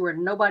docks to where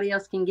nobody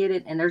else can get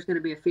it, and there's going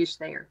to be a fish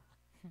there.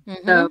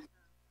 Mm-hmm. So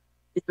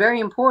it's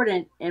very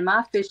important in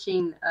my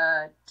fishing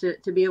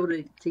to be able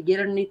to get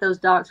underneath those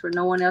docks where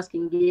no one else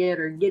can get,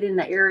 or get in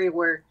the area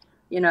where,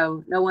 you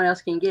know, no one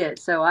else can get.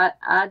 So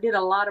I did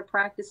a lot of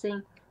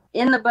practicing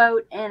in the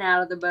boat and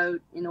out of the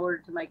boat in order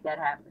to make that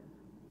happen.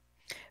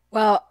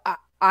 Well,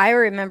 I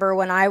remember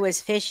when I was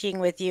fishing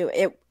with you,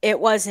 it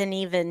wasn't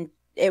even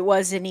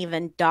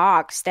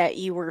docks that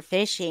you were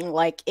fishing.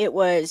 Like, it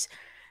was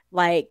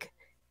like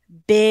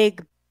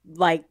big,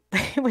 like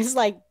it was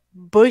like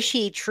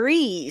bushy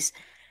trees.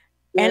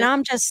 Yeah. And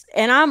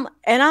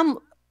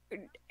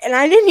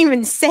I didn't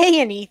even say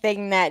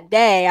anything that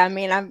day. I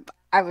mean,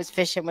 I was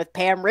fishing with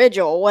Pam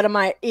Ridgle. What am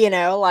I,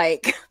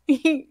 like,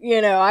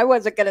 I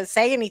wasn't going to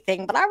say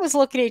anything, but I was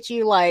looking at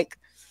you like,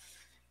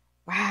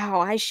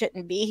 wow, I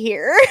shouldn't be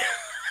here.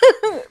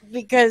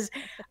 Because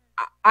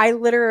I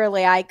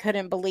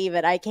couldn't believe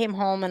it. I came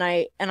home and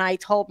I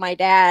told my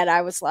dad,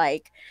 I was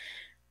like,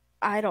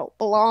 I don't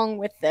belong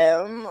with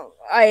them.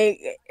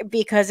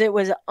 Because it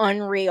was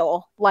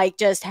unreal. Like,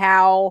 just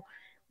how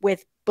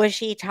with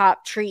bushy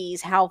top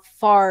trees, how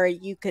far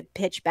you could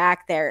pitch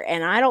back there.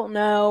 And I don't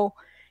know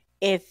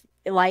if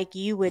like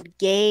you would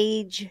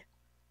gauge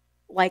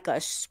like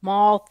a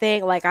small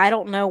thing. Like, I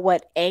don't know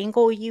what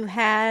angle you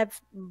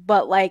have,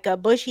 but like a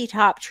bushy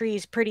top tree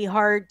is pretty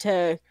hard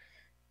to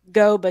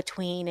go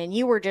between, and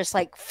you were just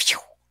like, phew.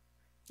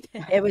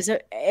 It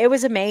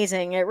was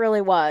amazing. It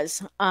really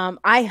was.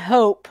 I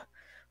hope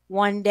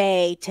one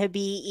day to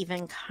be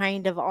even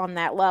kind of on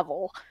that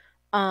level.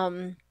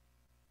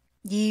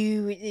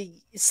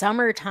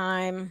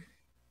 Summertime,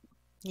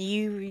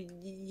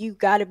 you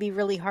got to be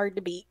really hard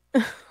to beat.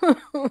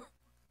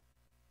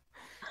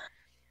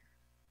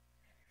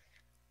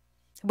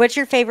 What's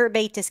your favorite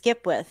bait to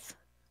skip with?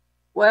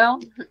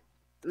 Well,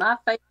 my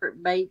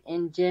favorite bait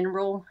in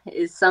general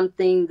is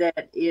something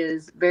that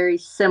is very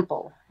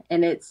simple,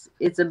 and it's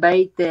a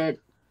bait that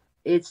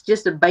it's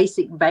just a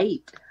basic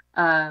bait.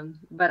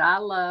 But I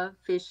love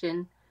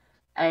fishing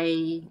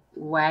a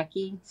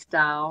wacky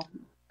style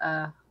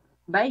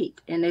bait,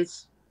 and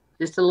it's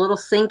just a little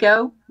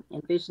Cinco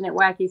and fishing it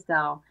wacky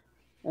style.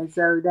 And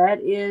so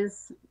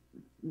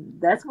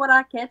that's what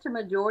I catch a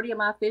majority of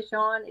my fish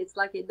on. It's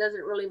like, it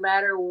doesn't really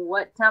matter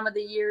what time of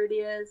the year it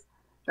is.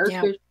 Those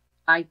fish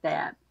like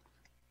that.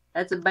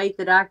 That's a bait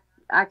that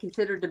I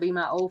consider to be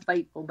my old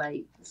faithful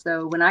bait.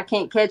 So when I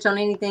can't catch on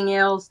anything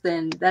else,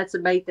 then that's a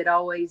bait that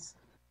always,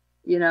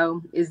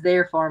 is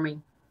there for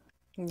me.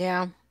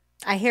 Yeah.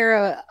 I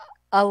hear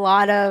a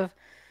lot of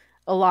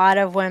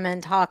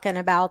women talking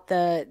about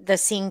the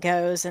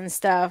Cincos and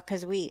stuff,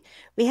 because we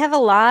have a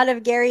lot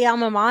of Gary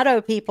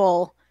Yamamoto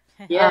people.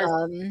 Yes.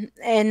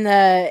 In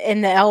the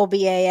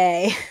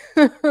LBAA.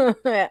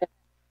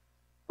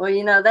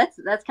 Well,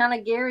 that's kind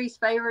of Gary's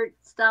favorite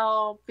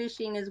style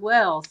fishing as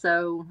well.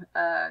 So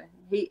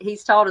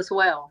he's taught us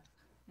well.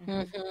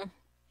 Mm-hmm.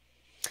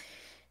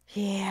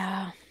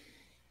 Yeah,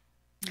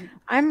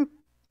 I'm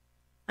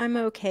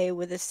okay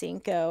with a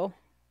Cinco,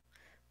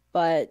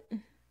 but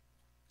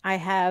I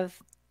have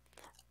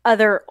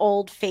other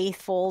old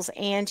faithfuls,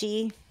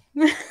 Angie.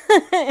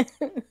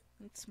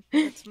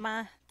 That's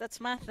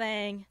my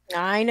thing.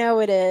 I know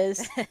it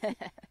is.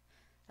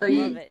 So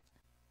you love it.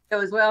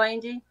 Go as well,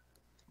 Angie?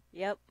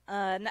 Yep.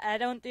 I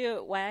don't do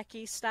it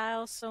wacky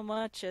style so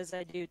much as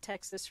I do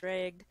Texas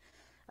rigged.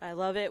 I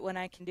love it when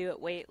I can do it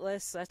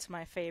weightless. That's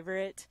my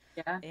favorite.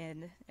 Yeah.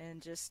 And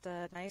just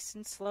nice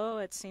and slow,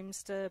 it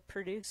seems to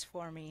produce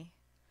for me.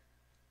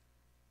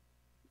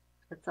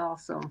 That's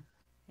awesome.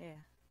 Yeah.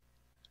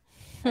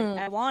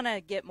 I want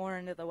to get more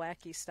into the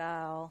wacky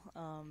style.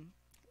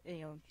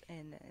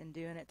 And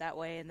doing it that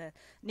way. And the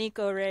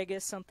Nico rig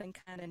is something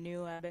kind of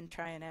new I've been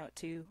trying out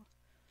too.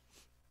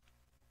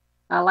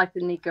 I like the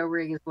Nico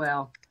rig as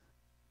well.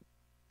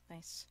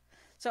 Nice.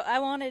 So I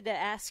wanted to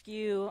ask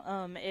you,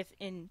 I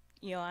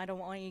don't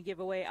want you to give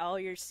away all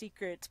your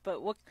secrets,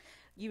 but what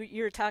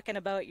you were talking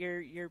about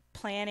your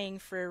planning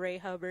for Ray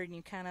Hubbard, and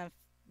you kind of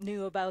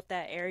knew about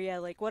that area.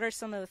 Like, what are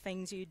some of the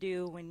things you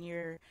do when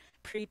you're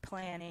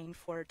pre-planning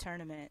for a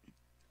tournament?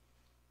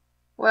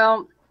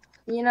 Well,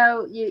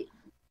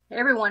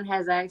 everyone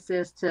has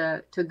access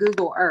to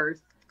Google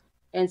Earth.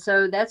 And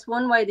so that's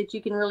one way that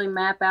you can really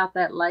map out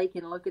that lake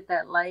and look at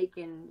that lake,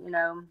 and,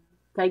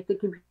 take the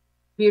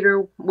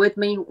computer with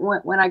me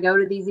when I go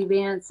to these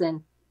events.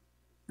 And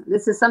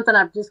this is something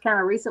I've just kind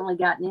of recently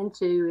gotten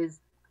into is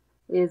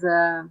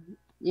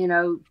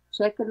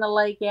checking the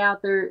lake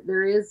out.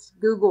 There is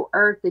Google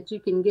Earth that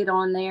you can get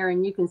on there,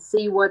 and you can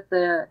see what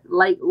the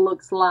lake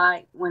looks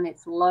like when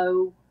it's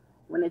low,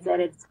 when it's at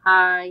its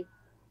high.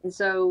 And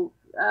so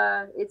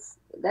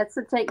that's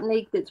a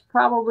technique that's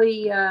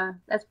probably a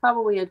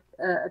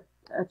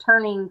a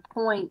turning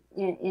point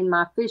in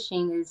my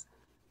fishing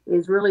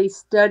is really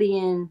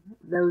studying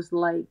those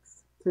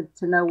lakes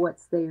to know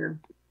what's there.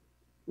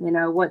 You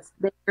know, what's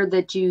there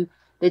that you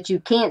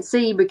can't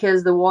see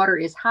because the water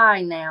is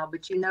high now,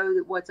 but you know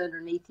that what's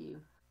underneath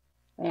you.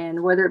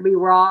 And whether it be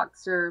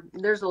rocks, or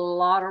there's a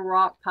lot of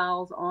rock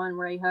piles on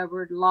Ray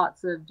Hubbard,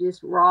 lots of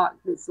just rock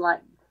that's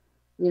like,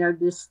 you know,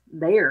 just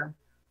there.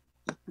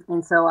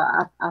 And so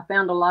I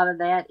found a lot of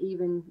that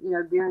even, you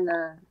know, during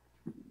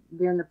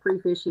the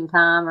pre-fishing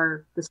time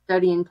or the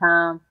studying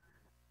time,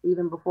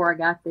 even before I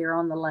got there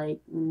on the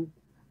lake. And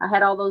I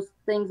had all those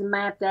things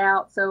mapped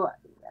out. So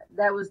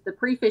that was the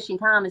pre-fishing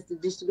time, is to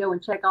just to go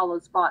and check all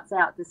those spots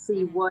out to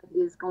see what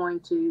is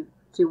going to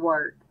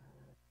work.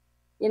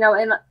 You know,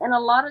 and a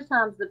lot of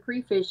times the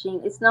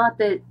pre-fishing, it's not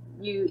that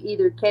you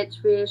either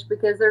catch fish,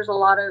 because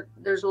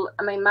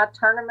I mean, my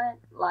tournament,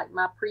 like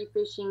my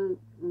pre-fishing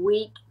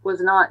week was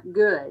not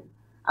good.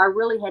 I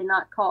really had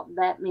not caught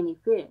that many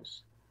fish.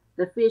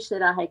 The fish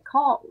that I had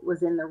caught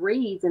was in the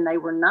reeds, and they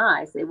were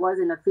nice. It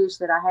wasn't a fish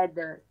that I had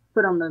to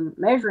put on the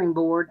measuring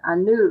board. I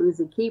knew it was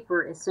a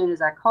keeper as soon as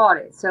I caught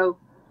it. So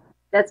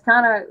that's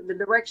kind of the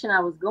direction I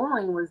was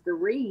going, was the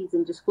reeds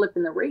and just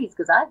flipping the reeds,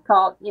 because I'd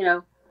caught, you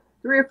know,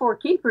 3 or 4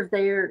 keepers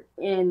there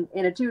in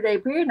a 2-day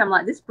period. And I'm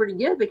like, this is pretty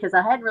good, because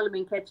I hadn't really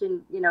been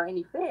catching, you know,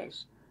 any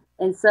fish.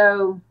 And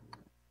so,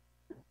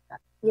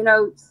 you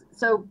know,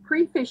 so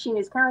pre-fishing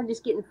is kind of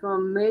just getting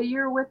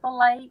familiar with the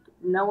lake,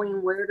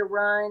 knowing where to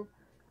run.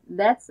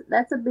 That's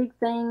a big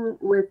thing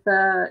with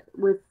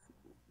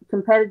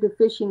competitive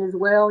fishing as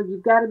well.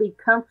 You've got to be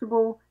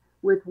comfortable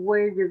with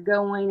where you're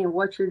going and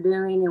what you're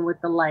doing and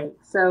with the lake.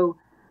 So,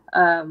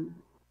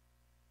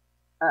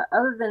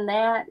 other than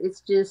that, it's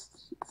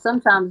just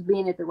sometimes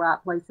being at the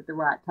right place at the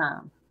right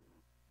time.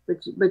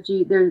 But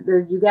you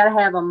got to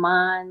have a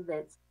mind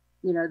that's,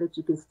 you know, that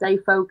you can stay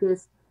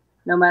focused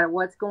no matter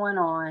what's going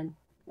on.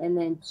 And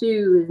then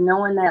 2 is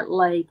knowing that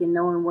lake and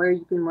knowing where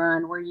you can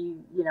run, where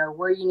you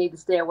need to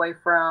stay away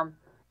from.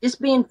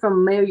 Just being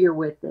familiar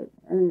with it,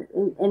 and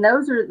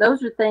those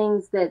are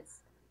things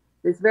that's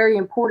very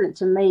important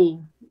to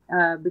me,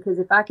 because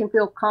if I can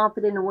feel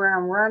confident in where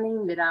I'm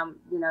running, that I'm,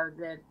 you know,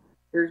 that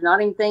there's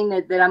not anything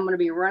that I'm going to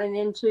be running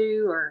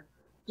into, or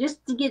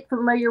just to get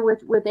familiar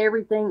with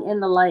everything in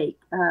the lake.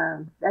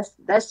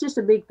 That's just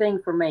a big thing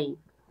for me,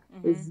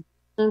 is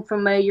being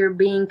familiar,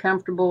 being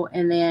comfortable,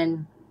 and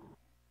then,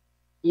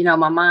 you know,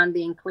 my mind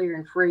being clear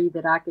and free,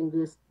 that I can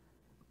just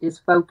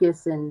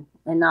focus and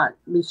not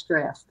be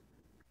stressed.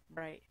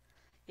 Right.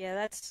 Yeah,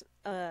 that's,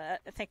 I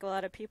think a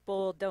lot of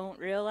people don't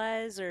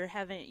realize or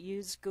haven't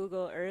used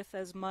Google Earth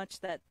as much,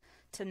 that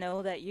to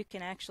know that you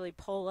can actually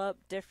pull up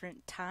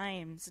different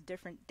times,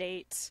 different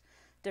dates,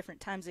 different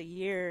times a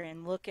year,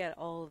 and look at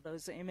all of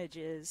those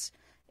images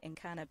and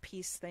kind of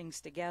piece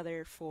things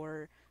together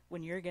for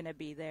when you're going to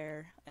be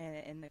there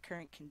in the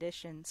current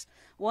conditions.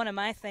 One of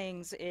my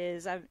things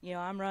is,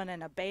 I'm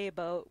running a bay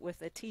boat with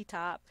a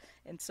T-top,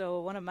 and so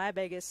one of my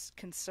biggest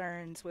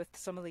concerns with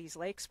some of these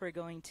lakes we're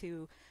going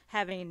to,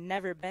 having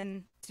never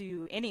been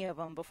to any of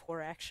them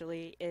before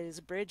actually, is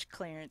bridge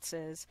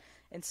clearances.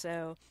 And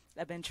so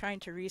I've been trying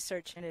to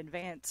research in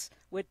advance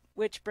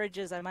which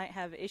bridges I might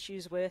have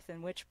issues with,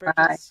 and which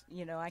bridges,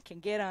 you know, I can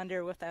get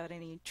under without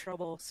any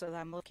trouble. So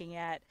I'm looking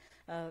at,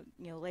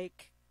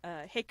 Lake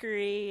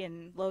Hickory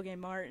and Logan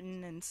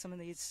Martin and some of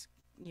these,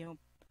 you know,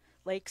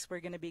 lakes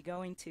we're going to be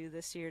going to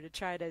this year, to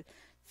try to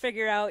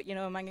figure out, you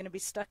know, am I going to be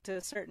stuck to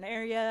a certain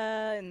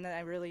area and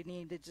I really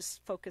need to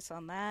just focus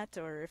on that,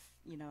 or if,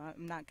 you know,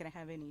 I'm not going to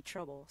have any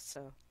trouble.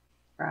 So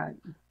right.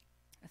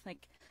 I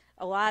think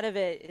a lot of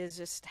it is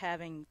just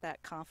having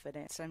that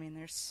confidence. I mean,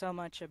 there's so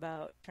much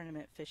about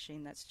tournament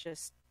fishing that's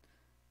just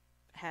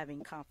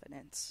having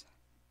confidence.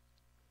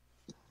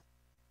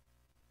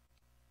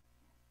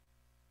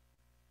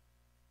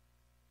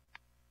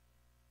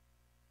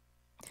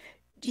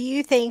 Do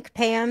you think,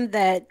 Pam,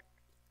 that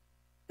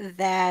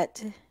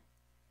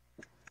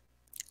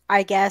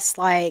I guess,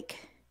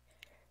 like,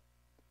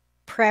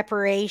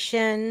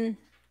 preparation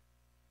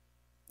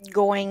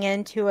going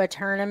into a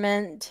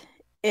tournament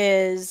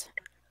is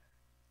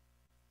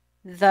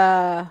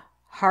the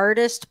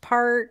hardest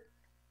part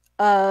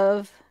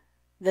of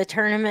the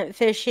tournament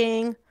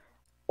fishing,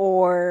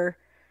 or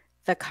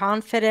the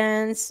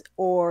confidence,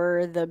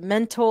 or the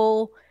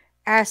mental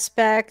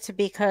aspect?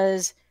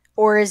 Because,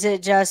 or is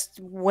it just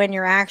when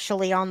you're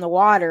actually on the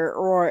water,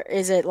 or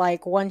is it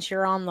like once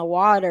you're on the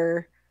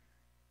water,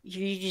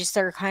 you just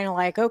are kind of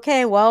like,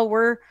 okay, well,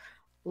 we're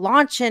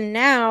launching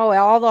now,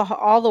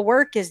 all the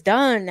work is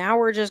done, now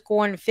we're just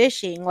going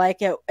fishing?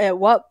 Like, at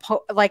what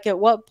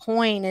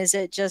point is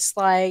it just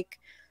like,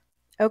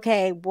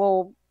 okay,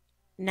 well,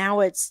 now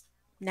it's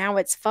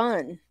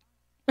fun?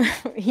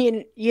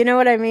 You know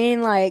what I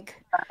mean? Like,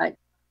 Right.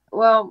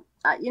 Well,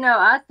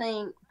 I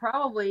think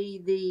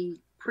probably the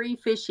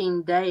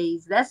pre-fishing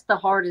days, that's the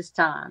hardest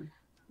time,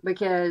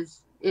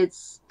 because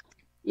it's,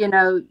 you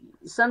know,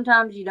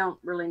 sometimes you don't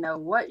really know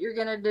what you're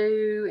going to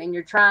do, and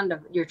you're trying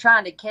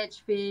to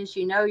catch fish,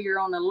 you know, you're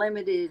on a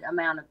limited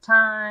amount of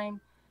time,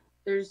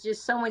 there's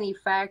just so many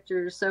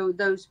factors. So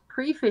those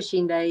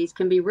pre-fishing days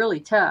can be really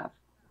tough.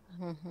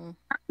 Mm-hmm.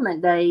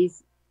 Tournament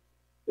days,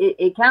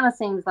 it kind of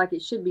seems like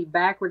it should be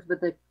backwards,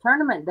 but the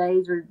tournament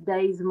days are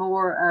days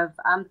more of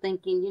I'm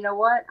thinking, you know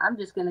what, I'm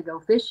just going to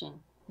go fishing,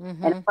 and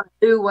I'm going to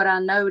do what I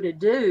know to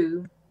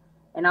do,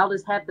 and I'll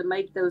just have to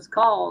make those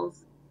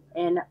calls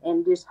and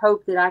just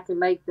hope that I can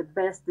make the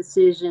best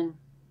decision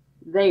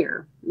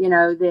there,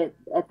 that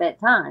at that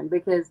time,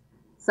 because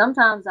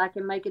sometimes I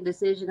can make a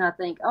decision. I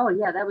think, oh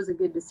yeah, that was a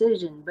good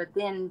decision. But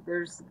then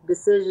there's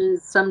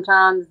decisions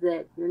sometimes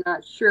that you're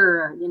not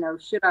sure,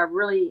 should I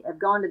really have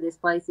gone to this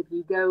place?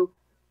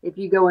 If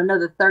you go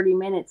another 30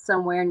 minutes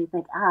somewhere and you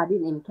think, I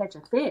didn't even catch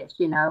a fish,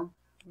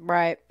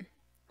 Right.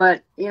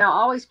 But, I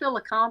always feel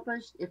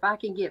accomplished if I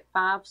can get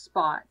 5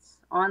 spots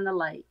on the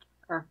lake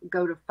or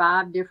go to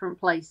 5 different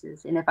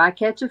places. And if I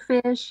catch a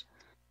fish,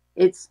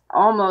 it's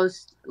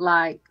almost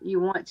like you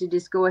want to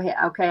just go ahead.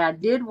 Okay, I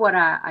did what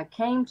I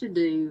came to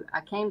do.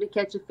 I came to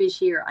catch a fish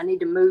here. I need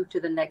to move to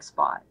the next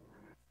spot.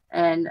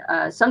 And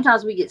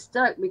sometimes we get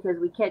stuck because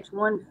we catch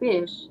one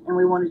fish and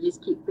we want to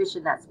just keep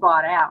fishing that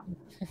spot out.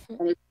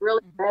 And it's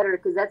really better,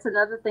 because that's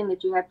another thing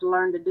that you have to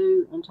learn to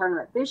do in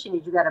tournament fishing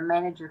is you got to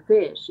manage your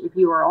fish. If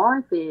you are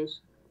on fish,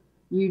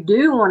 you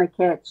do want to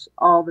catch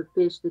all the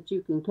fish that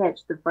you can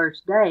catch the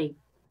first day,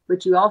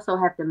 but you also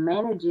have to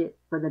manage it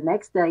for the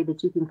next day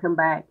that you can come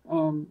back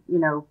and,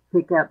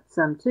 pick up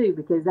some too,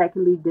 because that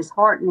can be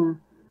disheartening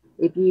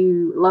if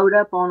you load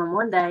up on them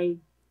one day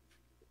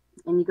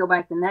and you go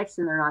back the next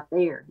and they're not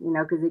there,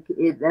 because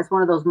that's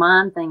one of those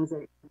mind things that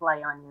can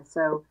play on you.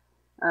 So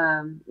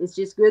it's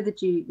just good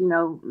that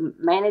you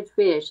manage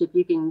fish if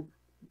you can,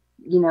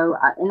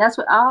 and that's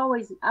what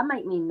I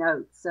make me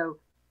notes. So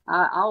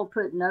I'll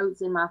put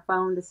notes in my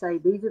phone to say,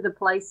 these are the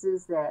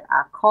places that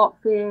I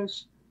caught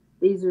fish.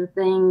 These are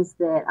things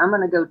that I'm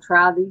going to go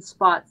try these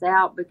spots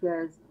out,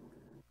 because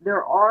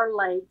there are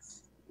lakes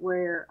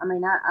where,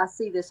 I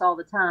see this all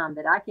the time,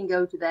 that I can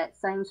go to that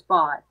same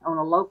spot on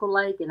a local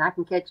lake and I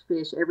can catch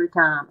fish every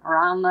time. Or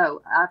I'll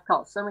know I've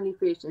caught so many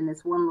fish in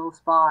this one little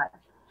spot.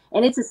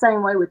 And it's the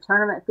same way with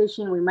tournament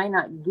fishing. We may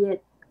not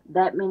get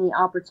that many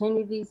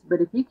opportunities,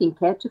 but if you can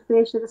catch a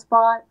fish at a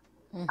spot,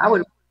 I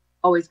would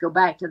always go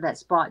back to that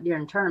spot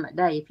during tournament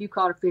day if you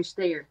caught a fish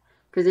there,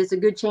 because it's a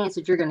good chance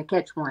that you're going to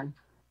catch one.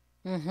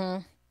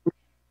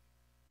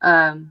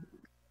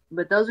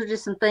 But those are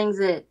just some things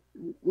that,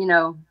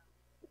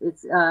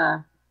 it's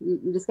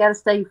you just got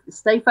to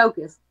stay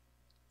focused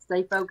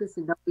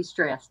and don't be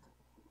stressed.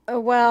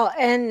 Well,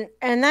 and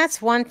that's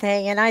one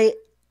thing. And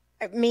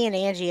me and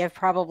Angie have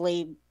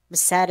probably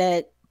said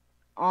it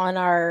on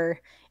our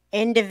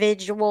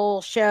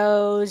individual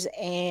shows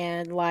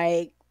and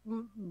like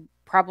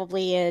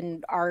probably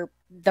in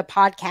the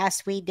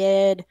podcast we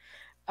did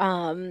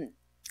when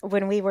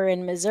we were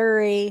in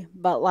Missouri.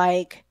 But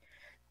like,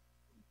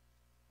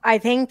 I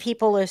think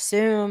people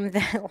assume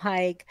that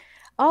like,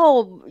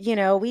 oh,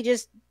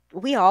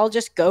 we all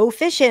just go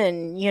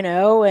fishing,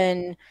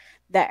 and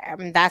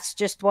that's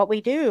just what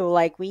we do.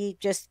 Like, we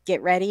just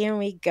get ready and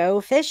we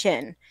go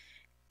fishing.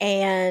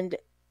 And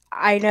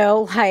I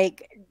know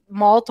like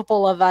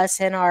multiple of us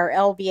in our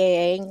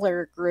LBAA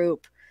angler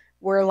group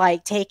were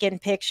like taking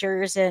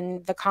pictures,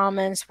 and the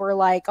comments were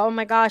like, oh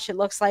my gosh, it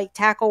looks like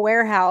Tackle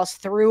Warehouse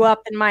threw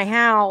up in my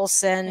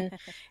house, and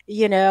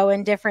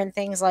and different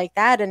things like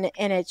that. And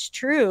it's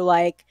true,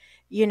 like,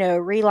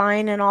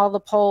 relining all the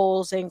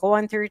poles and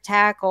going through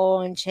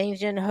tackle and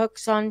changing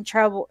hooks on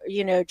treble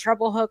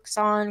hooks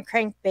on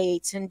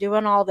crankbaits and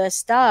doing all this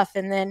stuff.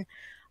 And then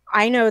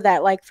I know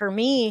that like for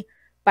me,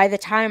 by the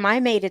time I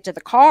made it to the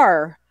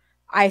car,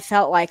 I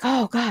felt like,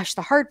 oh gosh,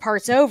 the hard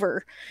part's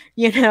over,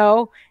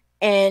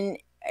 and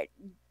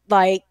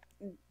like,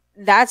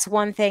 that's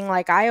one thing,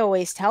 like I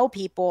always tell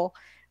people,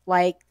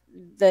 like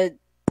the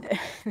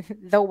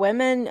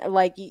women,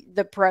 like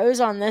the pros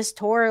on this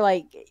tour,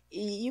 like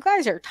you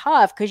guys are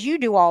tough because you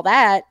do all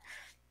that.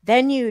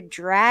 Then you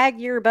drag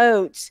your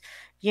boats,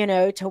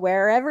 to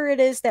wherever it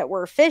is that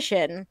we're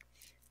fishing.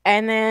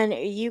 And then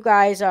you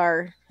guys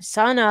are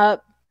sun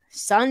up,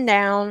 sun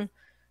down,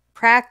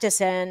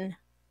 practicing,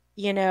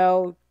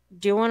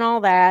 doing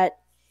all that,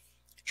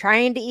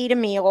 trying to eat a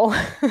meal,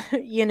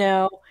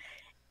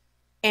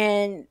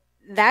 and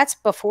that's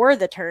before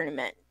the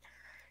tournament,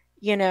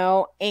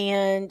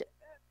 and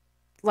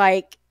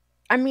like,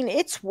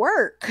 it's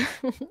work.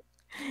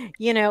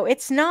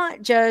 It's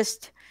not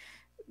just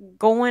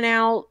going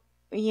out,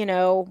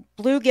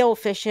 bluegill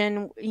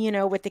fishing,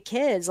 with the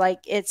kids. Like,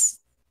 it's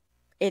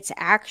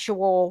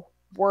actual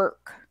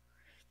work,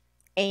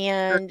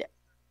 and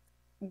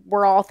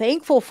we're all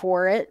thankful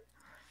for it,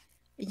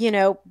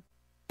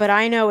 but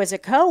I know as a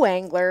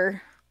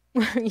co-angler,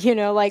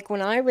 like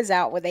when I was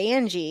out with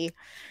Angie,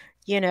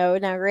 now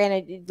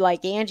granted,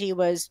 like Angie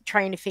was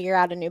trying to figure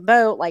out a new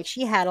boat, like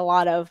she had a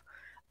lot of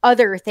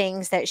other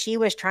things that she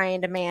was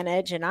trying to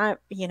manage. And I'm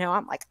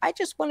like, I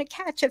just want to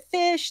catch a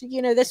fish.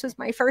 This was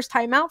my first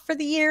time out for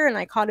the year, and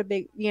I caught a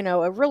big,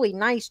 a really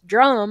nice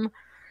drum.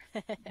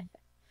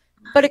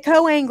 But a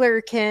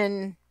co-angler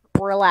can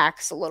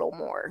relax a little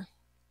more.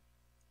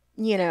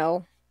 you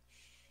know,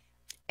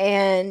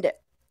 and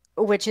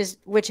which is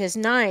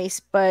nice,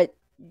 but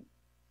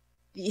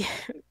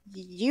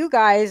you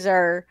guys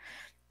are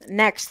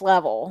next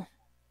level,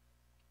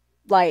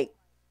 like,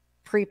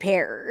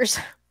 preparers.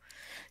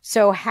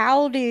 So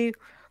how do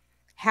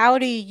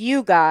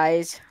you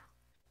guys,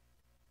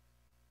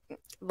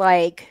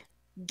 like,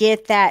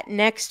 get that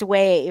next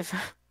wave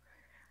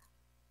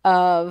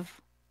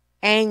of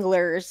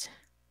anglers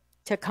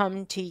to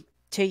come to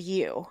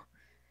you?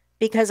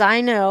 Because I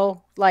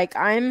know, like,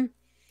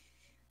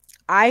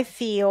 I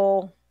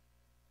feel,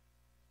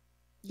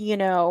 you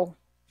know,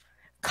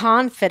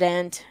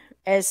 confident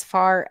as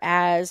far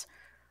as,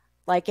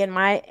 like, in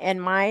my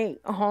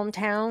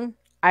hometown,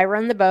 I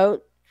run the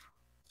boat,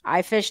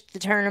 I fished the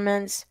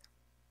tournaments,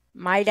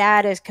 my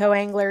dad is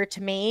co-angler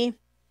to me,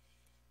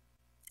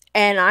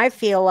 and I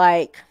feel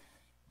like,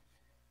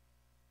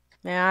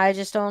 man, I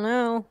just don't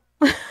know.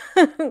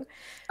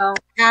 Oh,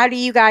 How do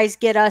you guys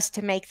get us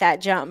to make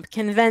that jump?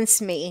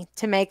 Convince me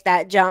to make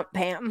that jump,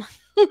 Pam.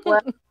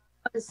 well,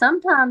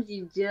 sometimes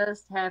you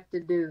just have to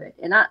do it.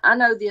 And I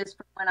know this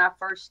from when I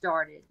first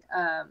started.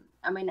 I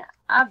mean,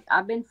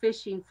 I've been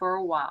fishing for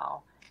a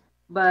while,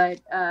 but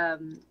I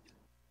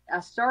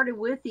started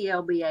with the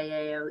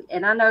LBAA,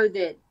 and I know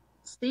that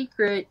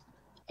Secret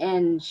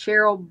and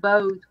Cheryl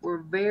both were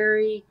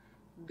very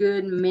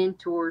good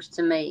mentors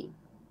to me,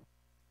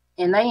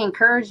 and they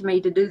encouraged me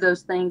to do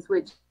those things,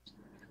 which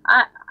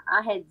I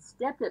I had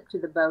stepped up to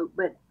the boat,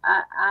 but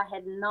I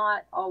had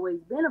not always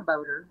been a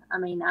boater. I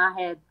mean, I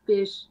had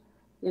fished,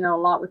 a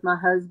lot with my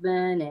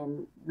husband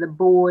and my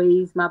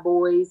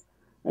boys.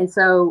 And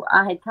so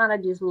I had kind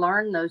of just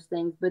learned those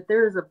things. But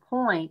there's a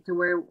point to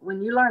where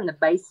when you learn the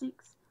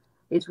basics,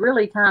 it's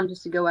really time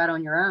just to go out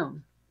on your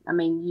own. I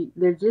mean,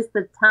 there's just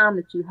the time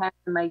that you have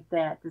to make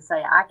that to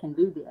say, I can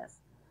do this.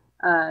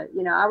 I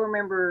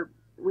remember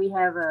we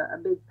have a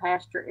big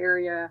pasture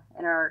area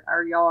in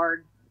our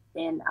yard,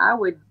 and I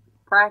would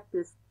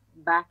practice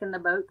backing the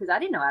boat because I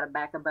didn't know how to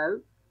back a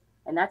boat.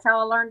 And that's how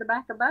I learned to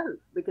back a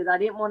boat, because I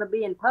didn't want to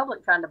be in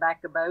public trying to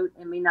back a boat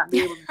and me not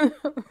be able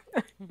to.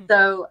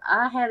 So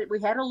we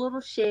had a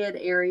little shed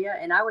area,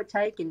 and I would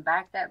take and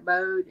back that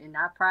boat, and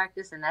I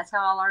practiced, and that's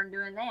how I learned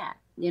doing that.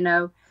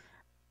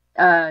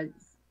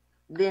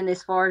 Then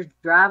as far as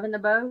driving the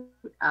boat,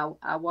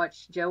 I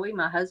watched Joey,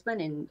 my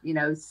husband, and,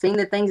 seeing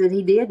the things that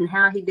he did and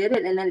how he did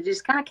it. And then it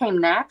just kind of came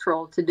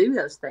natural to do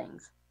those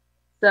things.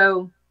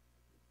 So,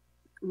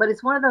 but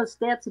it's one of those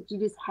steps that you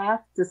just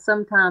have to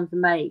sometimes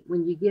make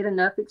when you get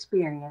enough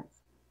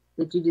experience,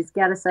 that you just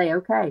got to say,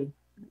 okay,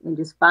 and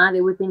just find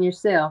it within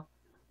yourself.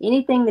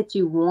 Anything that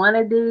you want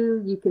to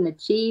do, you can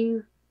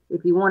achieve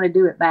if you want to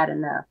do it bad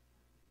enough.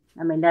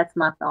 I mean, that's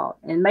my thought.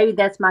 And maybe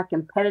that's my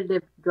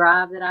competitive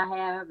drive that I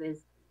have is,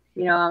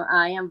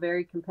 I am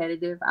very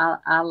competitive.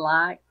 I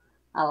like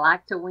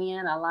to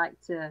win. I like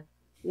to,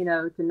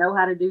 to know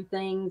how to do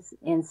things.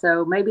 And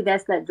so maybe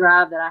that's that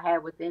drive that I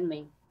have within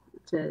me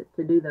to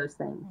do those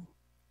things.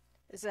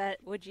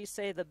 Would you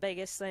say, the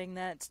biggest thing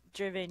that's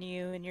driven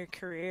you in your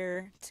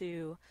career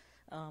to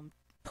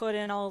put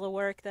in all the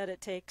work that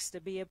it takes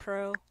to be a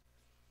pro?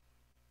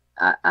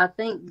 I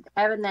think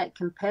having that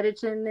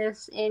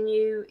competitiveness in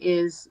you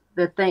is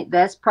the thing.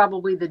 That's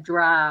probably the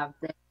drive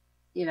that,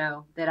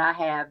 that I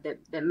have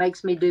that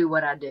makes me do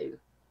what I do.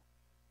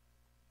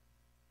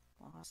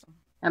 Awesome.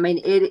 I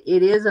mean, it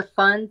is a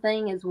fun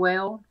thing as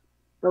well,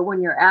 but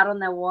when you're out on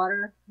that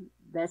water,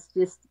 that's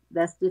just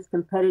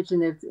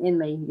competitiveness in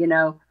me.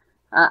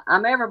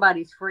 I'm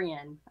everybody's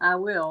friend. I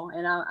will,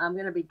 and I'm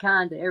going to be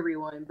kind to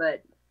everyone,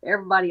 but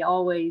everybody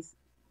always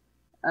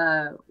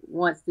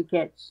wants to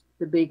catch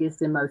the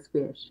biggest and most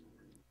fish.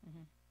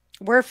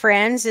 We're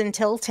friends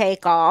until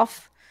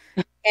takeoff.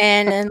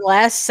 And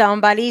unless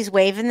somebody's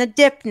waving the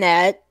dip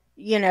net,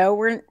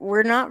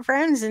 we're not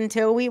friends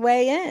until we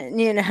weigh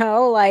in,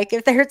 like,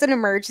 if there's an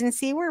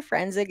emergency, we're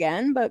friends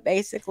again. But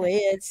basically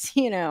it's,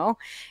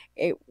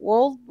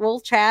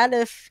 we'll chat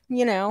if,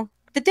 the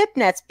dip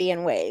net's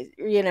being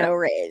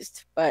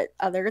raised. But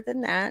other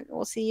than that,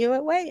 we'll see you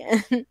at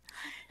weigh-in,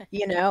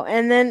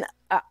 and then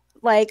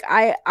like,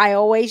 I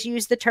always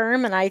use the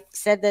term, and I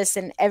said this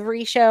in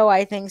every show,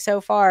 I think,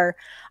 so far,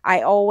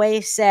 I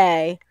always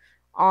say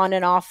on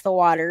and off the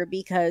water,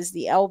 because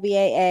the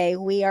LBAA,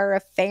 we are a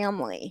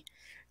family.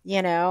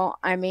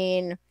 I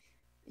mean,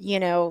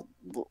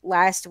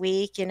 last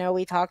week,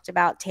 we talked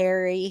about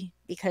Terry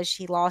because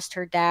she lost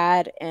her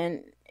dad,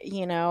 and,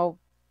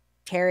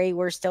 Terry,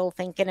 we're still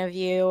thinking of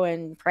you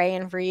and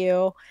praying for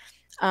you.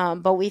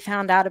 But we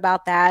found out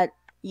about that,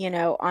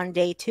 on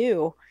day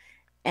 2.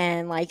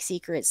 And like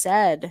Secret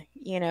said,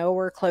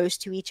 we're close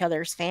to each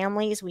other's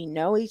families. We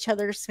know each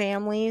other's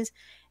families.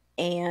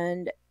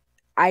 And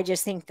I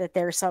just think that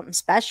there's something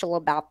special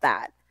about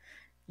that,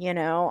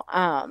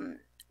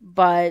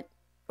 but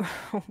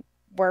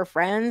we're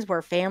friends,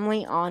 we're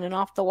family on and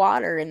off the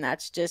water. And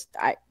that's just,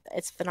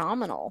 it's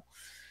phenomenal,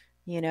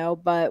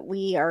 but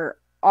we are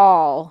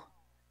all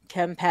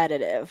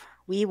competitive.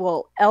 We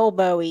will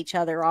elbow each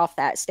other off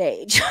that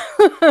stage,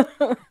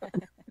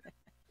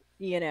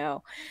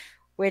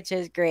 which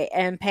is great.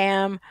 And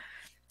Pam,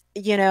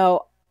 you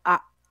know,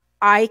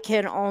 I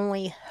can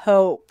only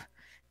hope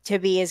to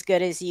be as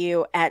good as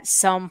you at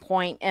some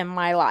point in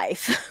my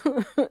life.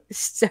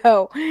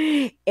 So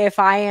if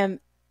I am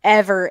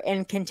ever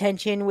in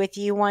contention with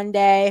you one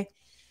day,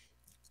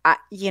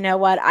 you know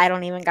what? I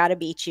don't even got to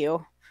beat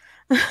you.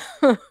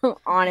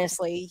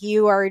 Honestly,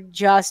 you are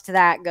just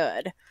that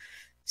good.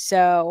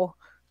 So,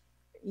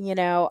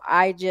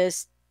 I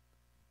just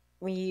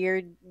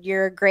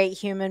you're a great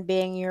human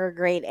being, you're a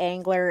great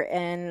angler,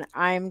 and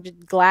I'm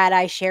glad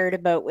I shared a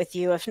boat with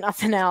you if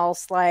nothing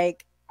else.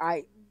 Like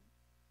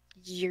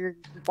you're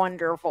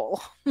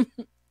wonderful.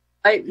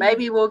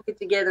 Maybe we'll get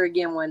together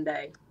again one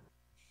day.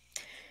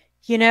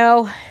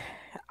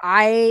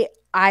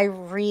 I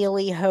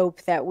really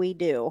hope that we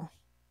do.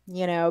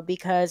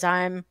 Because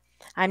I'm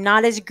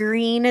not as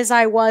green as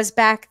I was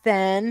back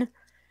then,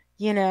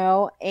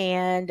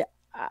 and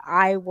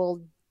I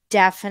will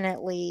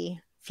definitely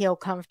feel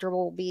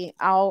comfortable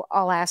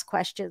I'll ask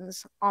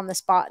questions on the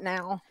spot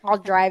now. I'll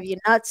drive you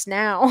nuts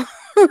now.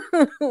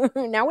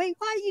 Now wait,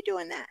 why are you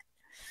doing that?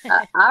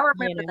 I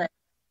remember that.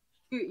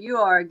 You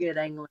are a good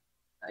angler.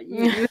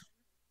 You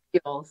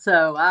skill,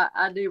 so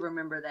I do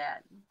remember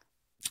that.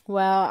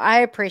 Well, I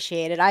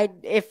appreciate it.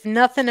 If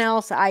nothing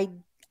else,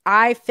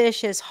 I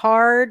fish as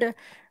hard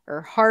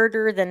or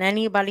harder than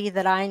anybody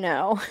that I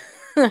know.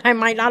 I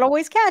might not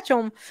always catch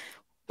them,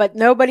 but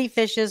nobody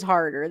fishes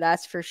harder.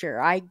 That's for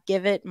sure. I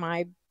give it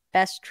my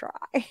best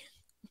try.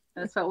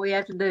 That's what we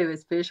have to do,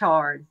 is fish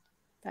hard.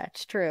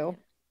 That's true.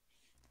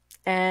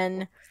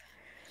 And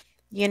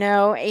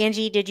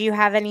Angie, did you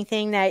have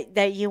anything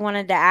that you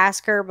wanted to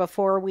ask her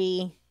before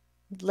we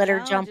let her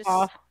jump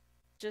off?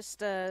 Just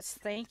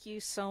thank you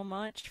so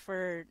much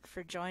for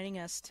joining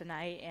us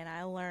tonight, and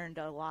I learned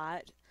a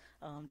lot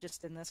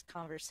just in this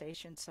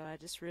conversation, so I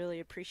just really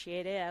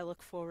appreciate it. I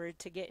look forward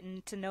to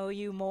getting to know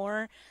you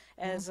more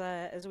as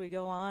we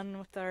go on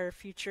with our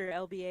future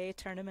LBAA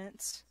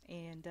tournaments,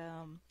 and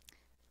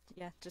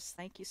just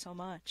thank you so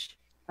much.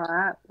 All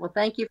right. Well,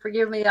 thank you for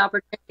giving me the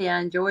opportunity. I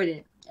enjoyed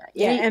it.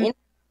 Yeah, any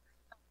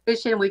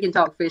fishing, we can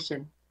talk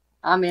fishing.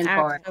 I'm in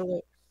for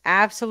it.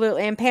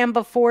 Absolutely. And Pam,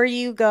 before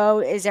you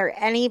go, is there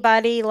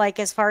anybody, like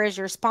as far as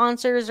your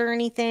sponsors or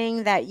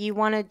anything, that you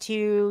wanted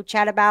to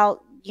chat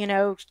about,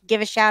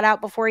 give a shout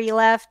out before you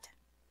left?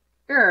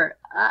 Sure.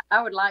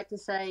 I would like to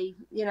say,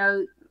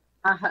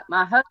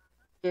 my husband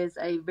is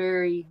a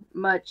very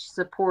much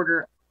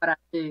supporter of what I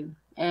do.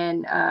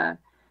 And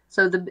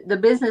so the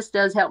business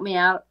does help me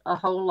out a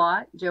whole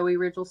lot. Joey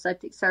Ridgle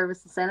Septic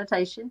Service and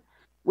Sanitation.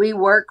 We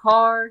work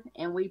hard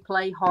and we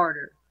play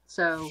harder.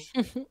 So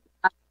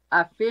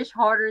I fish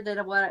harder than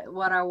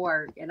what I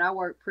work, and I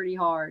work pretty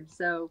hard.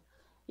 So,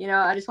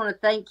 I just want to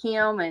thank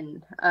him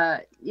and,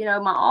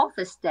 my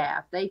office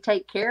staff. They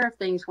take care of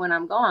things when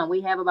I'm gone. We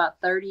have about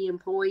 30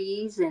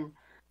 employees, and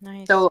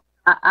nice. So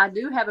I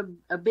do have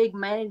a big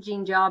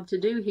managing job to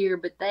do here,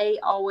 but they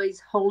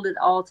always hold it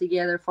all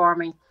together for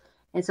me.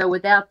 And so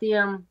without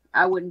them,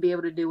 I wouldn't be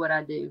able to do what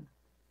I do.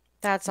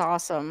 That's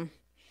awesome.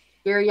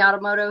 Gary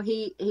Yamamoto,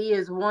 he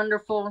is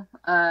wonderful.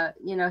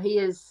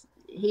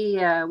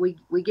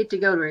 We get to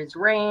go to his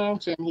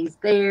ranch, and he's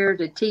there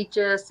to teach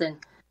us and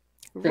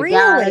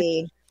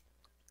really.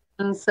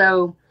 And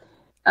so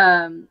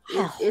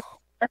it's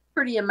that's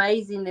pretty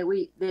amazing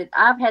that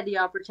I've had the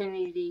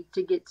opportunity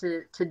to get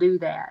to do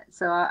that.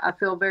 So I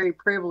feel very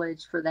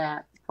privileged for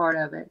that part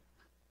of it.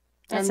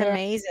 That's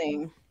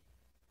amazing.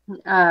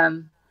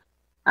 I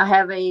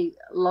have a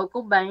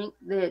local bank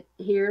that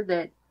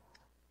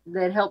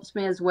helps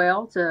me as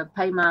well to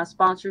pay my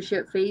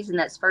sponsorship fees, and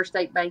that's First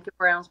State Bank of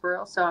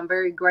Brownsboro. So I'm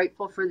very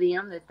grateful for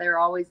them that they're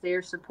always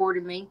there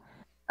supporting me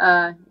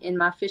in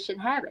my fishing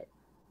habit.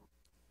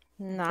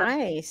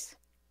 Nice. So,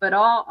 but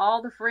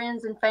all the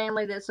friends and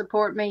family that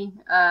support me,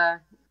 I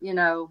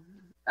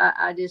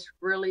just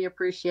really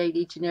appreciate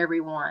each and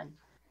every one.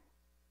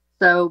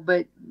 So,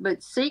 but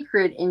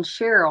Secret and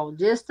Cheryl,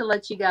 just to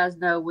let you guys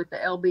know, with the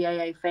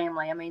LBAA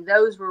family, I mean,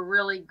 those were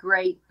really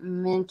great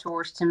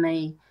mentors to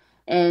me.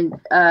 And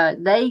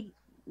they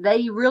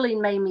really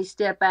made me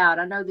step out.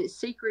 I know that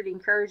Secret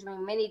encouraged me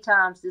many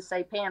times to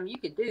say, Pam, you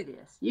can do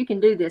this. You can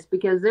do this,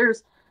 because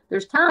there's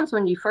times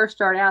when you first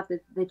start out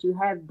that you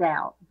have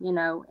doubt,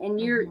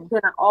 and you're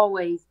going to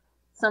always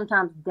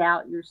sometimes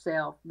doubt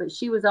yourself. But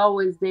she was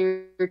always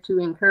there to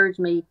encourage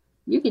me.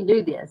 You can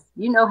do this.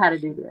 You know how to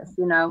do this,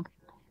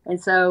 And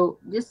so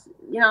just,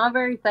 I'm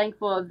very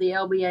thankful of the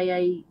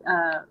LBAA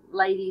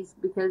ladies,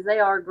 because they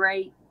are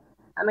great.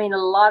 I mean, a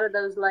lot of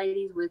those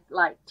ladies with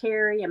like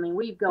Terry, I mean,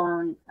 we've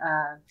gone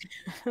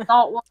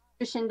saltwater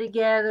fishing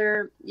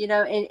together,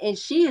 and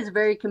she is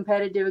very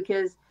competitive,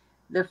 because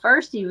the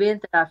first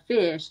event that I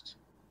fished,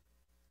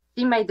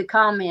 she made the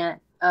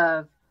comment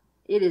of,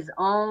 it is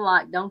on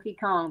like Donkey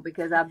Kong,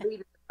 because I beat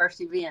her the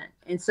first event.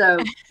 And so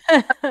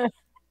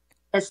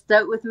it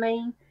stuck with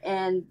me,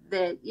 and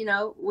that,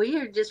 we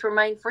are just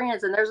remain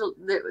friends. And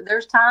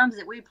there's times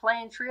that we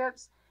plan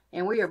trips,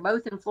 and we are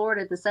both in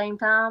Florida at the same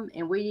time,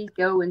 and we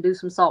go and do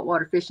some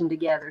saltwater fishing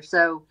together.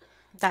 So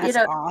that's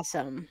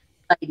awesome.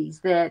 ladies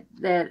that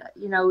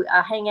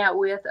I hang out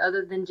with,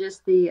 other than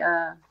just the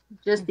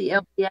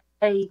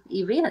LBAA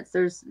events.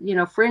 There's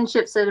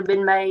friendships that have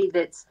been made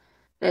that's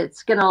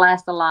going to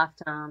last a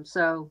lifetime.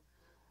 So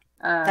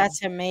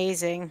That's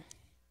amazing.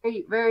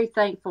 very, very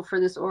thankful for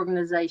this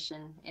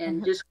organization,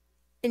 and just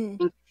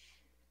And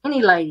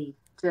any lady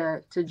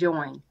to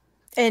join.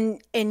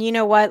 And you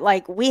know what?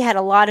 Like, we had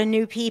a lot of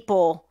new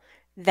people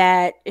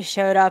that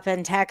showed up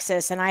in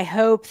Texas, and I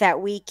hope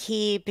that we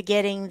keep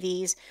getting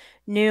these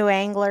new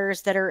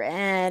anglers that are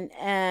in.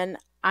 And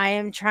I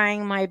am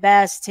trying my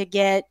best to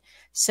get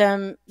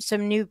some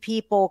new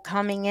people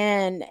coming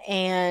in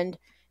and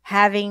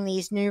having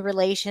these new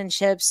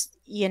relationships,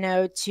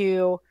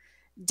 to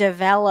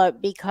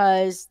develop,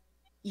 because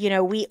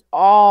we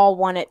all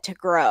want it to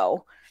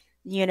grow,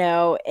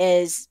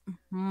 as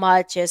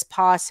much as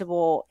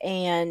possible,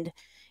 and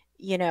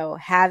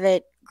have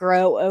it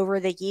grow over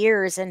the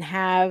years, and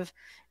have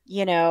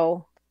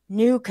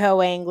new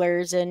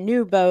co-anglers and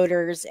new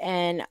boaters.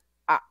 And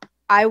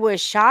I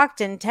was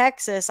shocked in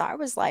Texas. I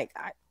was like,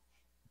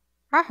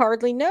 I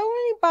hardly know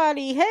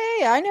anybody.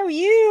 Hey, I know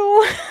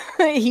you.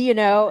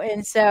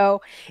 And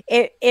so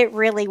it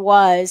really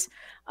was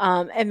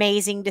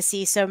amazing to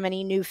see so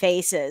many new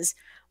faces.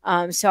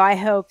 So I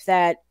hope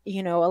that,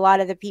 a lot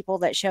of the people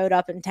that showed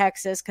up in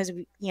Texas, because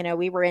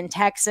we were in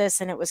Texas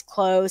and it was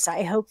close,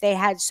 I hope they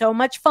had so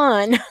much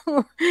fun.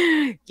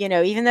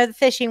 Even though the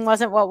fishing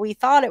wasn't what we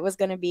thought it was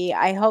going to be,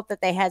 I hope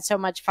that they had so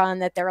much fun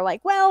that they were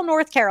like, well,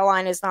 North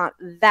Carolina is not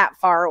that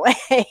far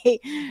away,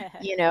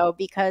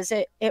 because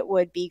it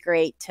would be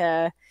great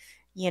to,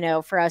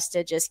 for us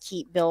to just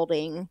keep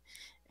building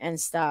and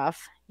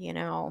stuff.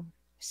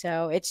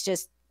 So it's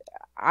just,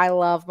 I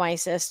love my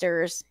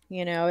sisters.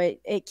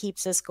 It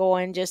keeps us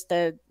going, just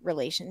the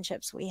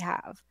relationships we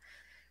have,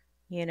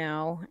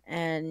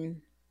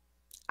 and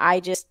I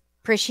just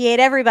appreciate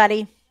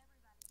everybody,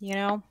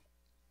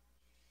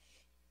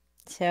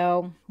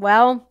 So,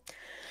 well,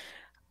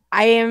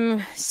 I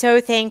am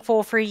so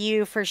thankful for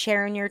you for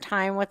sharing your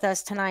time with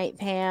us tonight,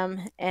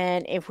 Pam.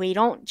 And if we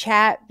don't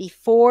chat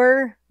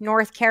before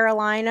North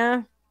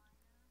Carolina,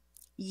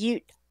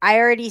 I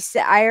already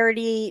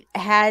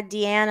had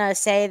Deanna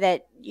say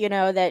that,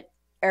 that,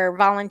 or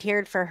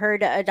volunteered for her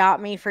to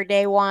adopt me for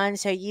day 1.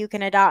 So you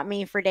can adopt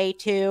me for day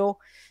 2.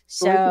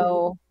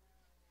 So,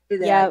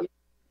 yeah.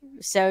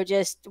 So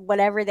just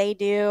whatever they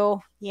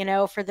do,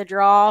 for the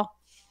draw,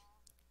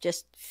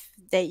 just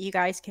that you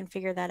guys can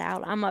figure that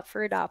out. I'm up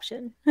for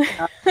adoption.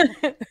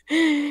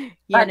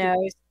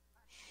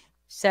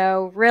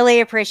 So really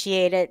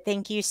appreciate it.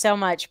 Thank you so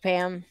much,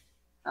 Pam.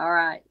 All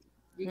right.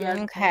 You guys.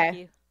 Okay. Thank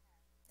you.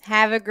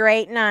 Have a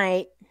great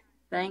night.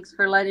 Thanks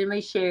for letting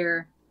me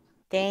share.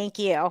 Thank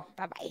you.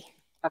 Bye-bye.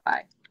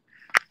 Bye-bye.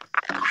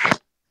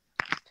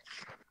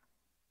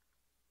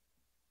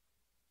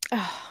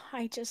 Oh,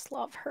 I just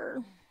love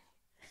her.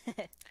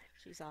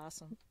 She's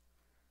awesome.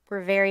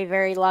 We're very,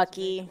 very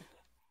lucky,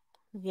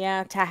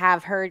 to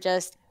have her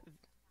just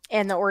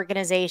in the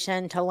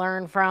organization to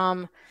learn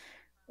from.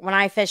 When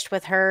I fished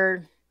with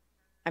her,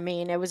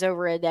 it was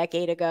over a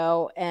decade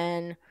ago,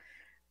 and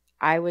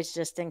I was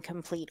just in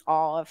complete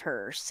awe of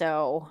her.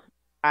 So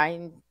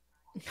I'm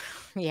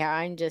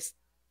just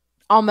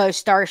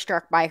almost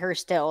starstruck by her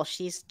still.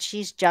 She's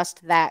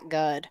just that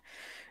good.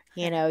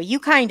 You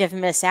kind of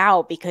miss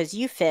out because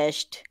you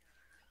fished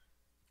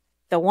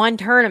the one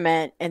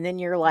tournament, and then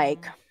you're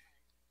like,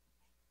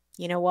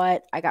 you know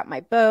what? I got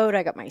my boat,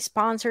 I got my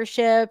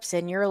sponsorships,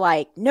 and you're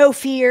like, no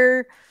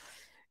fear.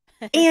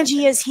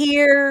 Angie is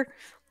here,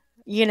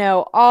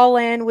 all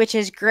in, which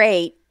is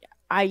great.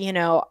 I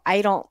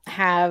don't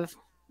have,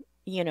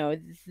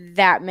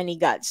 that many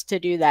guts to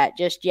do that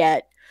just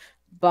yet.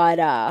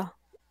 But,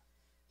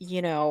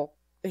 you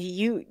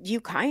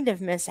kind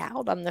of miss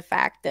out on the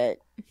fact that,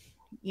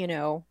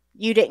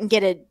 you didn't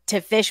get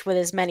to fish with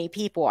as many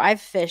people. I've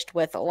fished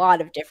with a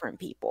lot of different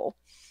people.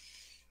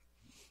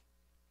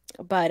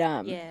 But,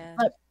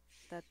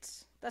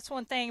 that's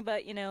one thing.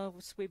 But,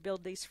 as we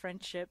build these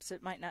friendships,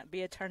 it might not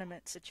be a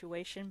tournament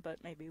situation,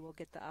 but maybe we'll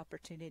get the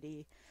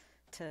opportunity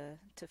to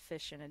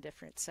fish in a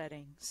different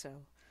setting. So,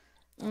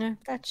 yeah,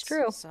 that's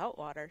true.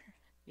 Saltwater,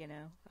 I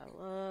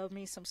love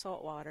me some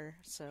saltwater.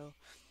 So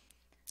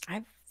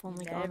I've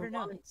only never gone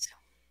know. once.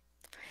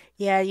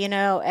 Yeah,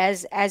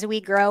 as we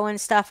grow and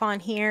stuff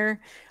on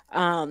here,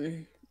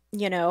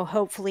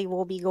 hopefully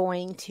we'll be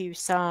going to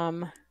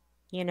some,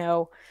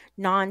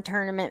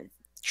 non-tournament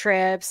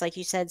trips, like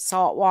you said,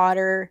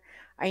 saltwater.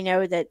 I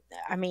know that,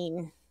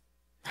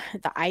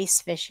 the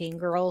ice fishing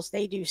girls,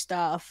 they do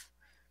stuff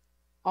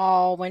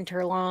all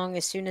winter long.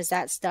 As soon as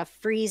that stuff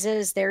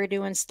freezes, they're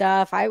doing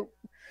stuff. I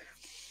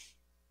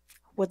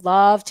would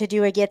love to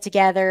do a get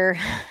together,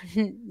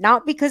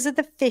 not because of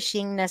the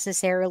fishing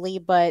necessarily,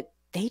 but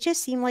they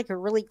just seem like a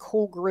really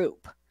cool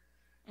group.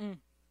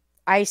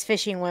 Ice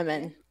fishing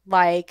women,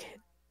 like,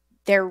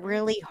 they're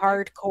really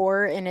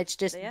hardcore, and it's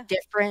just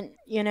different,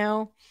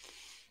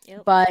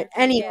 Yep, but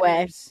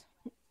anyway,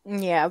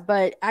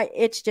 but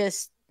it's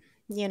just,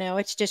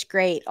 it's just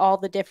great, all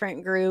the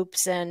different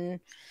groups. And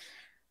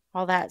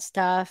all that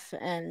stuff.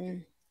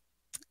 And,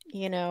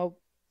 you know,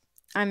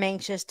 I'm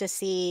anxious to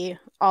see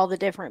all the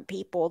different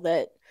people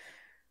that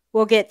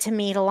we'll get to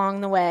meet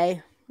along the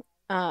way.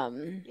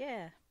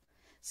 Yeah.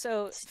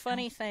 So,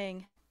 funny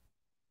thing,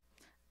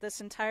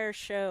 this entire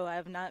show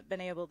I've not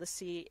been able to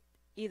see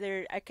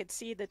either. I could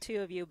see the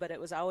two of you, but it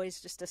was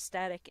always just a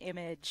static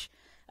image,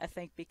 I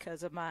think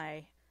because of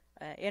my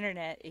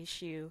internet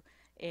issue.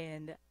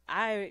 And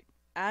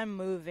I'm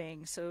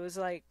moving, so it was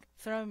like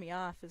throwing me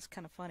off. It's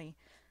kind of funny.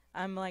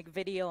 I'm like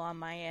video on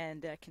my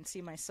end. I can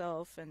see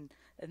myself, and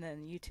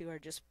then you two are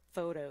just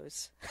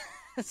photos.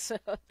 So,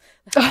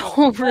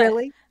 Oh, but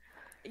really?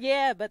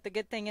 yeah, but the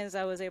good thing is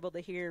I was able to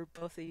hear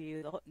both of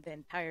you the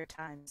entire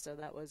time, so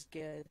that was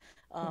good.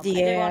 I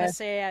did want to Yeah.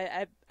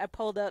 say I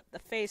pulled up the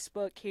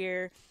Facebook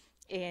here,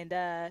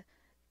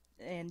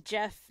 and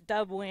Jeff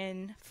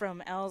Dubwin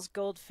from Al's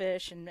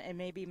Goldfish, and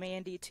maybe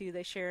Mandy too.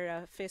 They share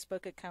a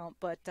Facebook account,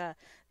 but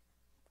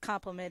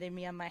complimented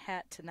me on my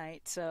hat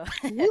tonight, so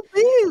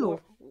Woohoo!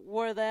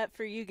 wore that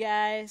for you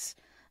guys.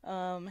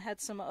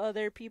 Had some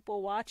other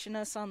people watching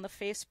us on the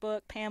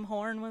Facebook. Pam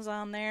Horn was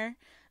on there.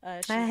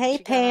 Hey,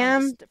 She got on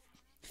Pam. just a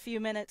few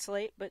minutes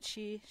late, but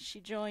she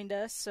joined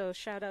us. So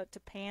shout out to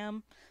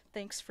Pam.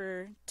 Thanks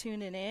for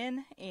tuning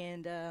in,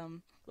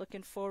 and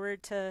looking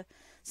forward to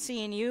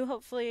seeing you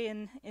hopefully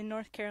in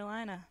North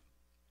Carolina.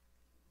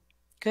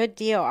 Good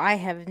deal. I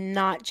have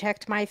not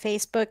checked my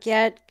Facebook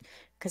yet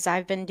because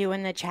I've been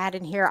doing the chat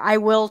in here. I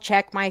will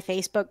check my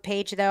Facebook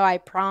page though, I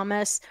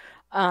promise.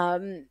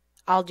 Um,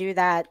 I'll do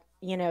that,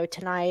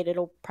 tonight.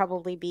 It'll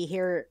probably be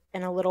here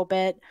in a little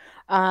bit.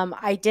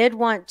 I did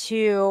want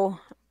to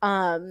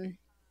um,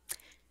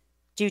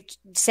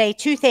 say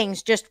two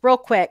things just real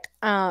quick.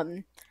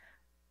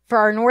 For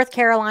our North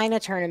Carolina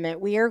tournament,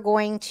 we are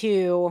going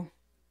to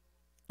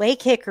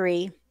Lake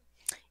Hickory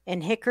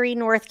in Hickory,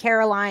 North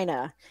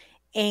Carolina.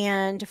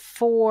 And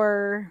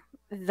for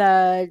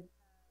the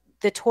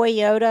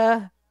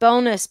Toyota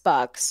bonus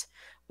bucks,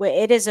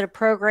 it is a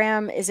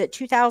program. Is it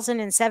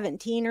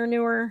 2017 or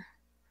newer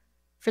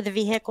for the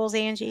vehicles,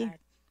 Angie?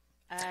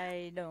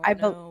 I I don't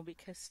be- know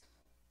because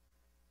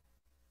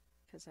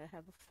I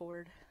have a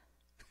Ford.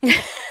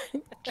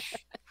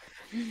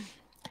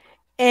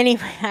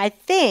 Anyway, I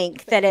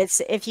think that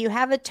it's if you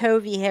have a tow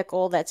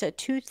vehicle that's a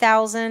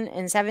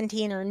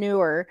 2017 or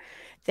newer,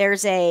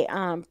 there's a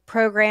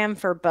program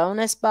for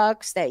bonus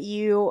bucks that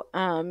you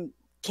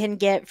can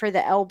get for the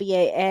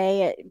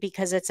LBAA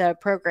because it's a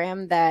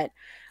program that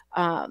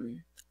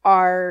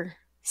our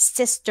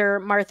sister,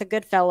 Martha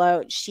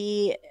Goodfellow,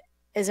 she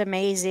is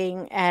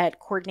amazing at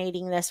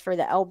coordinating this for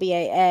the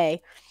LBAA.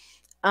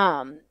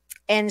 Um,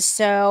 and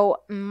so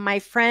my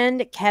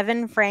friend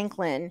Kevin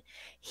Franklin,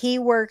 he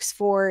works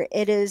for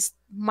it is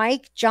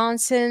Mike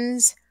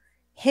Johnson's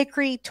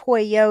Hickory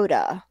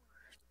Toyota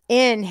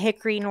in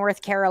Hickory,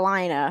 North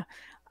Carolina.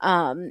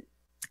 Um,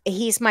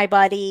 he's my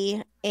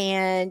buddy,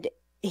 and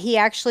he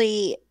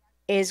actually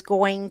is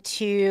going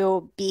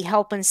to be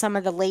helping some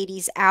of the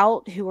ladies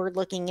out who are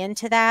looking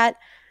into that.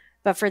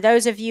 But for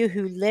those of you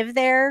who live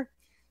there,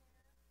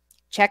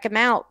 check him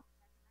out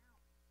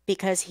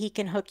because he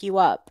can hook you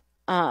up.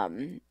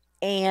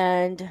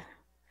 And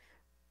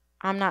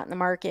I'm not in the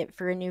market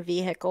for a new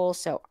vehicle,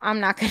 so I'm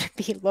not going to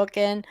be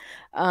looking,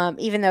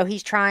 even though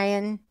he's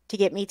trying to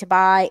get me to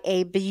buy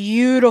a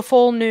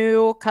beautiful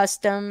new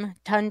custom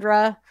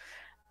Tundra.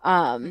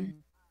 Um, Hmm.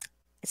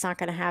 it's not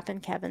going to happen,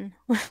 Kevin.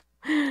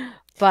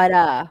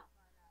 But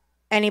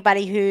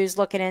anybody who's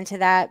looking into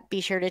that,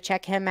 be sure to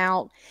check him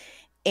out.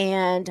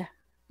 And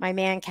my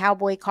man,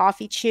 Cowboy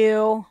Coffee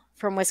Chew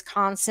from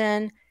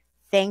Wisconsin,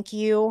 thank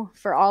you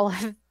for all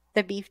of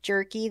the beef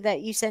jerky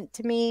that you sent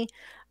to me.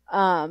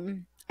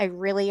 I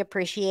really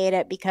appreciate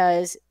it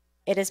because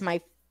it is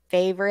my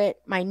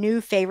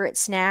new favorite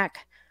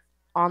snack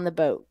on the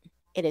boat.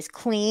 It is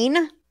clean.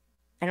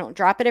 I don't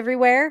drop it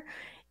everywhere.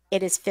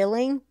 It is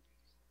filling,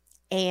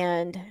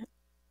 and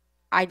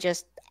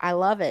I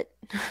love it.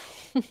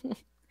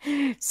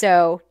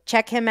 So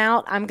check him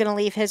out. I'm going to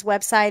leave his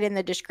website in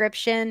the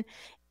description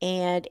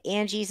and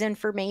Angie's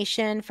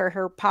information for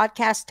her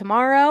podcast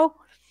tomorrow.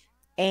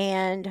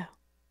 And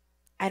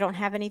I don't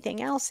have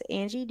anything else.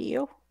 Angie, do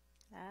you?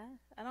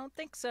 I don't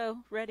think so.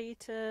 Ready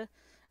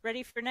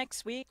for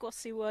next week. We'll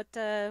see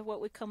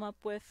what we come up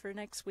with for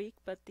next week.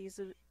 But these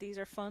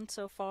are fun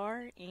so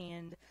far,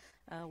 and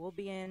we'll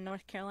be in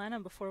North Carolina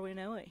before we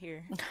know it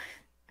here.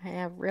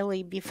 Yeah,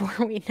 really,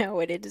 before we know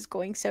it, it is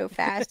going so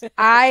fast.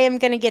 I am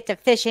going to get to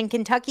fish in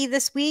Kentucky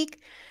this week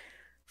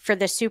for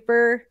the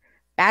Super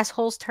Bass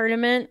Holes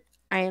Tournament.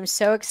 I am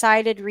so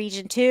excited.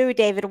 Region 2,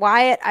 David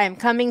Wyatt, I am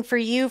coming for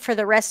you for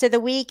the rest of the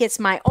week. It's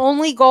my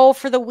only goal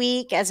for the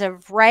week as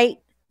of right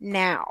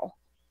now.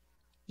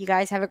 You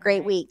guys have a All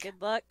great right. week.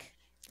 Good luck.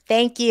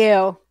 Thank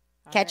you.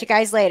 All Catch you right.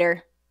 guys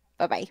later.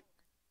 Bye-bye.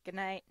 Good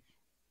night.